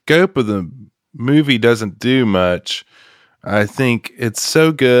scope of the movie doesn't do much, I think it's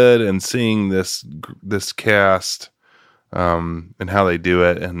so good, and seeing this cast and how they do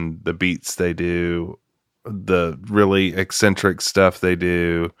it, and the beats they do, the really eccentric stuff they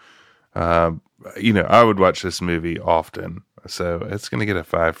do. I would watch this movie often, so it's going to get a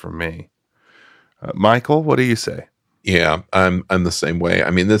 5 from me. Michael, what do you say? Yeah, I'm the same way. I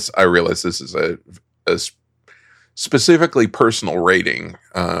mean, I realize this is a specifically personal rating.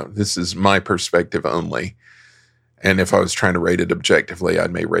 This is my perspective only. And if I was trying to rate it objectively, I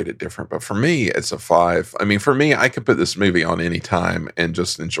may rate it different. But for me, it's a 5. I mean, for me, I could put this movie on any time and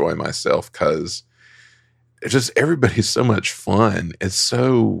just enjoy myself, because it's just, everybody's so much fun. It's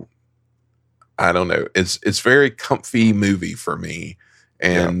so, I don't know. It's very comfy movie for me,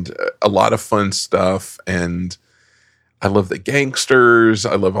 and a lot of fun stuff. And I love the gangsters.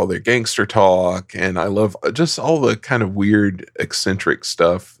 I love all their gangster talk, and I love just all the kind of weird, eccentric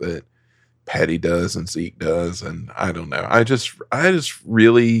stuff that Patty does and Zeke does. And I don't know. I just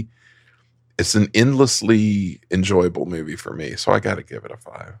really, it's an endlessly enjoyable movie for me. So I got to give it a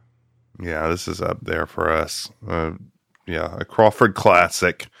 5. Yeah, this is up there for us. A Crawford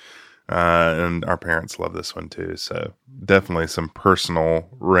classic. And our parents love this one too. So definitely some personal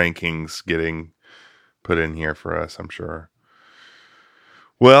rankings getting put in here for us, I'm sure.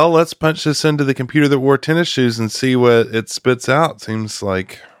 Well, let's punch this into the computer that wore tennis shoes and see what it spits out. Seems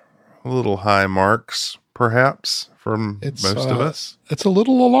like a little high marks, perhaps, from most of us. It's a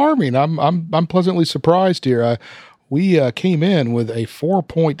little alarming. I'm pleasantly surprised here. We came in with a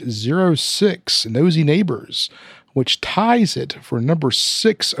 4.06 Nosy Neighbors, which ties it for number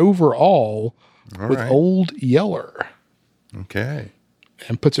 6 overall with right. Old Yeller. Okay.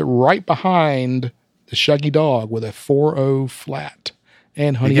 And puts it right behind the Shaggy Dog with a 4.0 flat.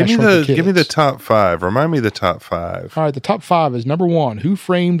 And Honey, I Shrunk the Kids. Give me the top 5. Remind me the top 5. All right, the top 5 is number 1, Who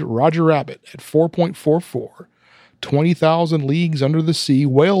Framed Roger Rabbit at 4.44. 20,000 Leagues Under the Sea,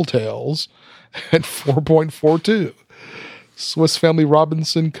 Whale Tales at 4.42. Swiss Family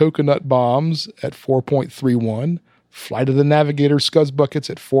Robinson, Coconut Bombs at 4.31. Flight of the Navigator, Scuzz Buckets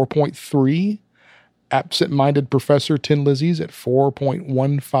at 4.3. Absent Minded Professor, Tin Lizzies at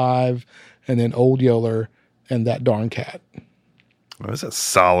 4.15. And then Old Yeller and That Darn Cat. Well, that's a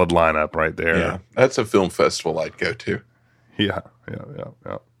solid lineup right there. Yeah, that's a film festival I'd go to. Yeah.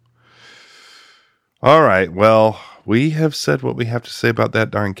 All right. Well, we have said what we have to say about That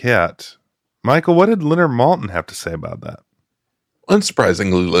Darn Cat. Michael, what did Leonard Maltin have to say about that?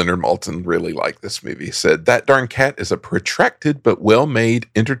 Unsurprisingly, Leonard Maltin really liked this movie. He said, That Darn Cat is a protracted but well-made,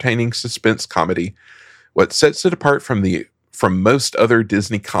 entertaining suspense comedy. What sets it apart from most other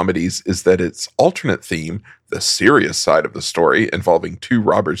Disney comedies is that its alternate theme, the serious side of the story involving 2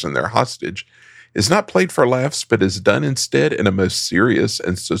 robbers and their hostage, is not played for laughs, but is done instead in a most serious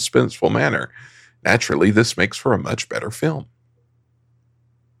and suspenseful manner. Naturally, this makes for a much better film.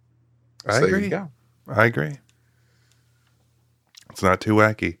 I agree. There you go. I agree. It's not too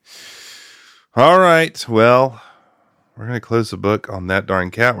wacky. All right. Well, we're going to close the book on That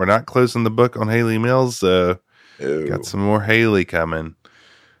Darn Cat. We're not closing the book on Hayley Mills, though. Got some more Hayley coming.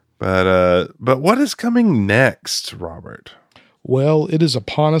 But what is coming next, Robert? Well, it is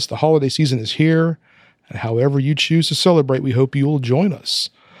upon us. The holiday season is here. And however you choose to celebrate, we hope you will join us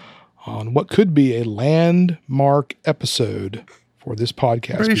on what could be a landmark episode for this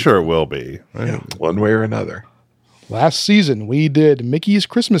podcast. Pretty sure it will be. Yeah, one way or another. Last season, we did Mickey's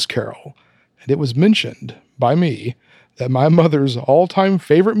Christmas Carol, and it was mentioned by me that my mother's all-time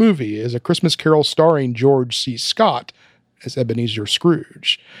favorite movie is A Christmas Carol starring George C. Scott as Ebenezer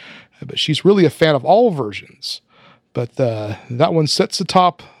Scrooge. But she's really a fan of all versions. But that one sets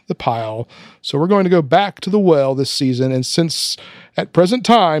atop the pile. So we're going to go back to the well this season. And since at present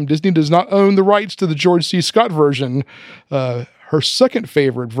time, Disney does not own the rights to the George C. Scott version, her second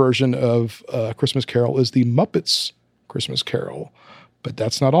favorite version of Christmas Carol is the Muppets Christmas Carol. But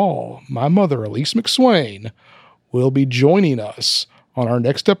that's not all. My mother, Elise McSwain, will be joining us on our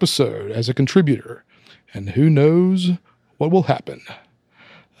next episode as a contributor. And who knows what will happen.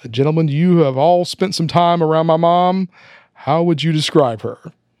 Gentlemen, you have all spent some time around my mom. How would you describe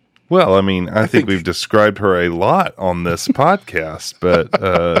her? Well, I mean, I think we've described her a lot on this podcast, but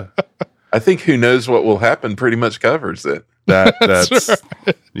I think who knows what will happen pretty much covers it. That's right.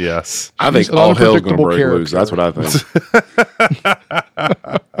 Yes. I think all hell's going to break loose. That's what I think.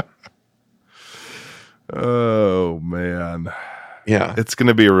 Oh, man. Yeah. It's going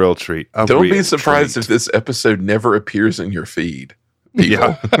to be a real treat. Don't be surprised if this episode never appears in your feed.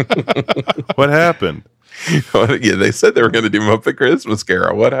 Yeah. What happened? Yeah, they said they were going to do Muppet Christmas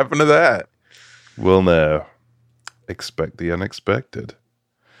Carol. What happened to that? We'll know. Expect the unexpected.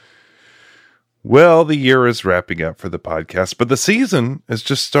 Well, the year is wrapping up for the podcast, but the season is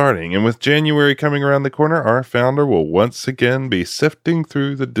just starting. And with January coming around the corner, our founder will once again be sifting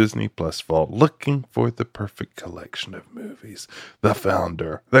through the Disney Plus vault, looking for the perfect collection of movies. The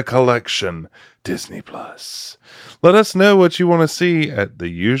founder, the collection, Disney Plus. Let us know what you want to see at the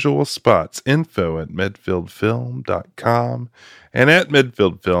usual spots. info@medfieldfilm.com and at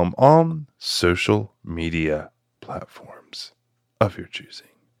MedfieldFilm on social media platforms of your choosing.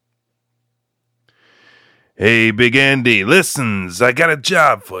 Hey, Big Andy, listens, I got a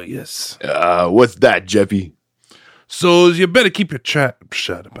job for yous. What's that, Jeffy? So you better keep your trap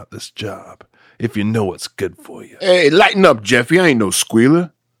shut about this job, if you know what's good for you. Hey, lighten up, Jeffy. I ain't no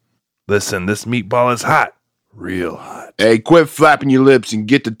squealer. Listen, this meatball is hot. Real hot. Hey, quit flapping your lips and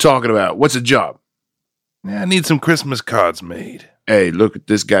get to talking about what's the job? I need some Christmas cards made. Hey, look at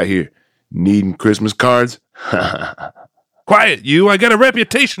this guy here. Needing Christmas cards? Quiet, you. I got a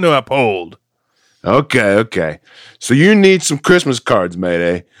reputation to uphold. Okay. So you need some Christmas cards made,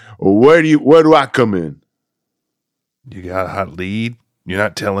 eh? Or where do I come in? You got a hot lead you're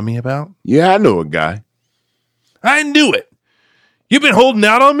not telling me about? Yeah, I know a guy. I knew it. You've been holding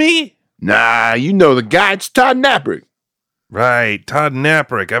out on me? Nah, you know the guy. It's Todd Naprick. Right, Todd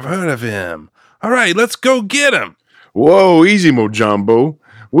Naprick. I've heard of him. All right, let's go get him. Whoa, easy, Mojambo.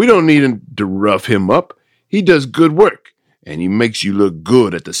 We don't need to rough him up. He does good work, and he makes you look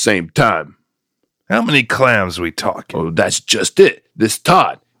good at the same time. How many clams we talking? Oh, that's just it. This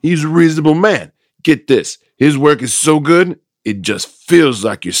Todd, he's a reasonable man. Get this. His work is so good, it just feels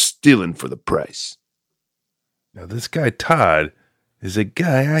like you're stealing for the price. Now, this guy Todd is a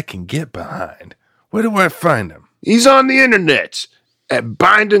guy I can get behind. Where do I find him? He's on the internet at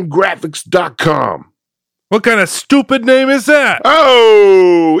bindinggraphics.com. What kind of stupid name is that?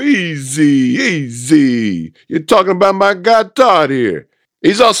 Oh, easy. You're talking about my guy Todd here.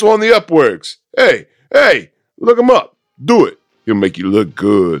 He's also on the Upworks. Hey, look him up. Do it. He'll make you look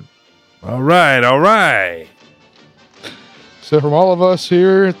good. All right. So from all of us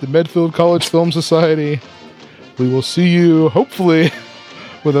here at the Medfield College Film Society, we will see you hopefully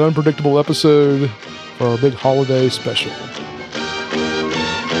with an unpredictable episode for our big holiday special.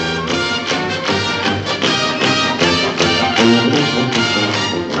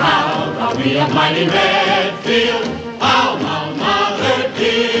 Proud are we of mighty Medfield, alma mater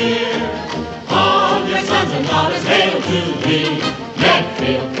dear. All your sons and daughters hail to thee,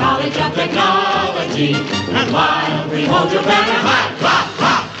 Medfield College of Technology. And while we hold your banner high, rock,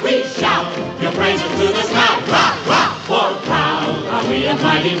 rock, we shout your praises to the sky, rock, rock. For proud are we of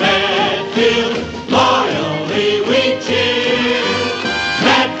mighty Medfield, Lord.